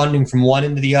transfer the funding from one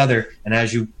into the other. And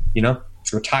as you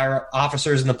retire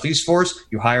officers in the police force,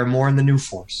 you hire more in the new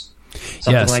force.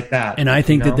 Something like that. And I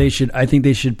think that they should. I think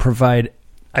they should provide.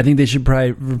 I think they should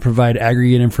provide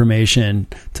aggregate information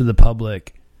to the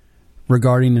public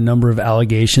regarding the number of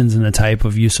allegations and the type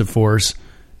of use of force,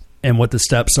 and what the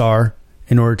steps are,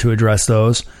 in order to address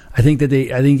those. I think that they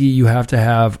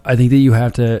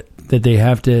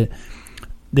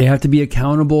have to be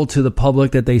accountable to the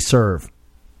public that they serve.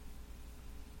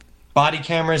 Body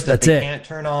cameras that they can't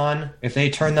turn on. If they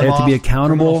turn them off, to be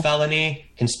accountable. Felony,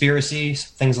 conspiracies,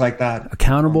 things like that.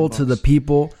 Accountable to the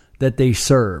people that they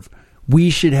serve. We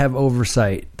should have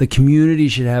oversight. The community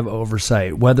should have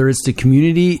oversight, whether it's the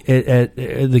community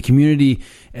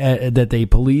that they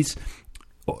police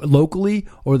locally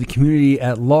or the community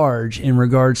at large in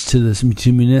regards to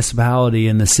the municipality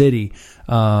and the city,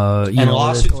 the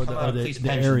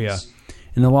area.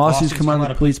 And the lawsuits come out of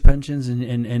the police pensions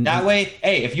and that way,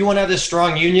 hey, if you want to have this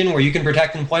strong union where you can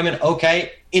protect employment,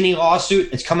 okay, any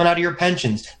lawsuit, it's coming out of your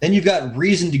pensions. Then you've got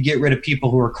reason to get rid of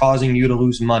people who are causing you to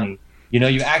lose money.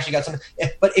 You actually got something,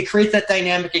 but it creates that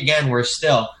dynamic again where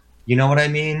still, you know what I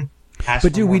mean?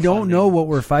 But dude, we don't know what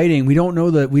we're fighting. We don't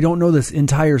know this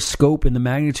entire scope and the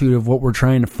magnitude of what we're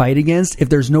trying to fight against if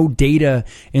there's no data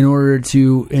in order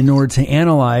to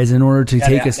analyze, in order to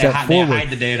take a step forward. They hide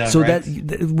the data, so right?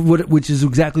 which is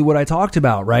exactly what I talked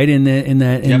about, right? In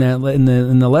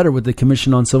the letter with the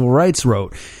Commission on Civil Rights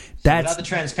wrote. Without the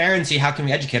transparency, how can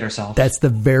we educate ourselves? That's the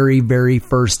very, very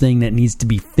first thing that needs to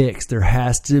be fixed. There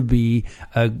has to be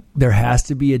a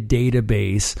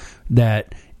database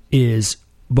that is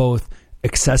both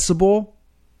accessible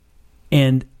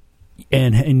and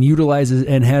utilizes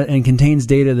and contains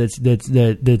data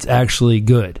that's actually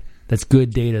good. That's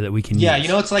good data that we can use.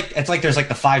 Yeah, it's like there's like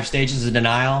the 5 stages of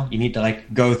denial. You need to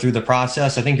go through the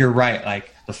process. I think you're right.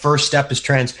 The first step is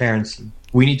transparency.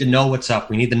 We need to know what's up.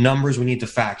 We need the numbers. We need the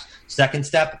facts. Second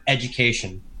step,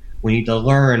 education. We need to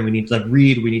learn. We need to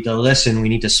read. We need to listen. We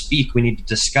need to speak. We need to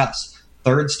discuss.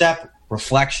 Third step,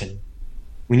 reflection.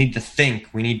 We need to think.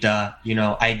 We need to,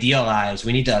 idealize.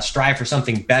 We need to strive for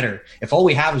something better. If all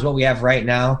we have is what we have right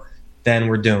now, then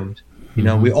we're doomed.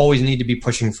 We always need to be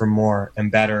pushing for more and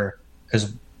better,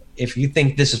 because if you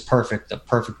think this is perfect, the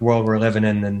perfect world we're living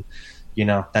in, then,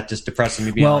 that just depresses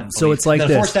me beyond belief. So it's like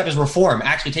the fourth step is reform,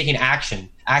 actually taking action,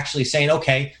 actually saying,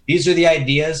 okay, these are the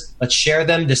ideas, let's share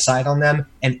them, decide on them,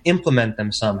 and implement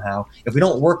them somehow. If we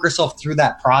don't work ourselves through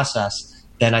that process,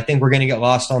 then I think we're going to get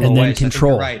lost on the way.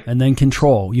 Control. Right. And then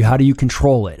control. How do you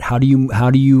control it? How do you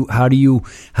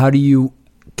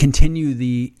continue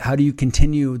the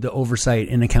oversight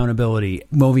and accountability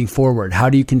moving forward?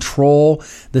 How do you control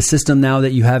the system now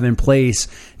that you have in place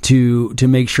to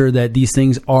make sure that these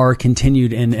things are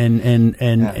continued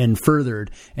and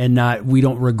furthered and we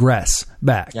don't regress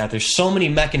back? Yeah, there's so many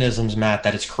mechanisms, Matt,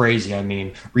 that it's crazy. I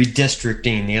mean,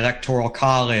 redistricting, the Electoral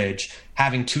College,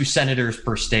 having 2 senators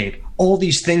per state. All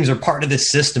these things are part of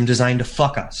this system designed to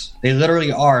fuck us. They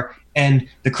literally are. And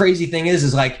the crazy thing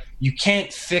is you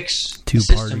can't fix the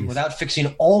system without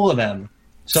fixing all of them.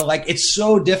 So it's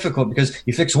so difficult because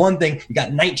you fix one thing, you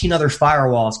got 19 other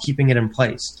firewalls keeping it in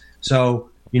place. So,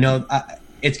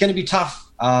 it's going to be tough.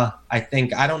 I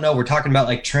think, I don't know. We're talking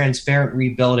about transparent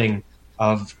rebuilding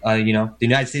of, the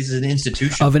United States as an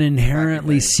institution. Of an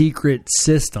inherently secret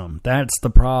system. That's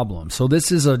the problem. So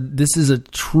this is a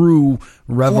true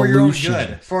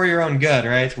revolution. For your own good,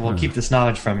 right? We'll keep this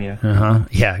knowledge from you.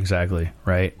 Yeah, exactly.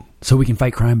 Right. So we can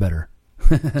fight crime better.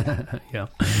 Yeah.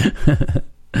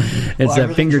 It's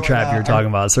that finger trap you're talking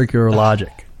about, circular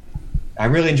logic. I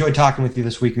really enjoyed talking with you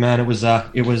this week, man. It was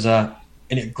a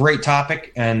great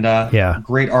topic and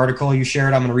great article you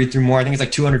shared. I'm going to read through more. I think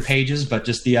it's 200 pages, but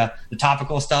just the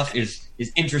topical stuff is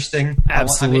interesting.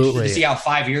 Absolutely. I'm interested to see how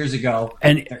 5 years ago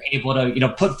they're able to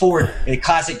put forward a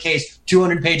classic case,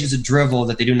 200 pages of drivel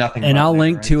that they do nothing. And I'll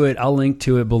link to it. I'll link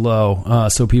to it below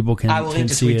so people can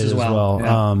see it as well.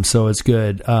 Yeah. So it's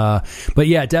good. But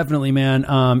yeah, definitely, man.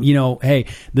 Hey,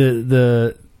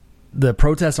 the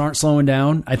protests aren't slowing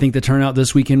down. I think the turnout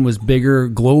this weekend was bigger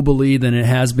globally than it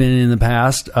has been in the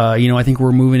past. I think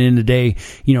we're moving into day,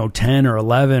 10 or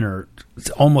 11 or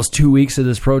almost 2 weeks of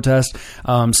this protest.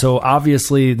 So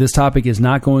obviously this topic is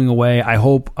not going away. I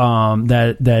hope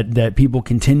that people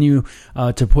continue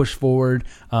to push forward.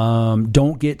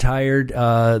 Don't get tired.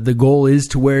 The goal is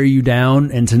to wear you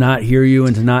down and to not hear you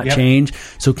and to not change.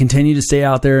 So continue to stay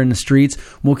out there in the streets.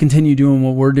 We'll continue doing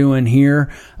what we're doing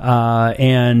here.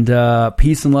 And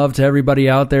peace and love to everybody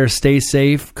out there. Stay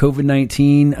safe,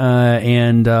 COVID-19,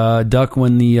 and duck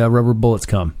when the rubber bullets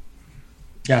come.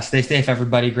 Yeah, stay safe,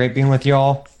 everybody. Great being with you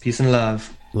all. Peace and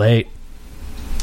love. Late.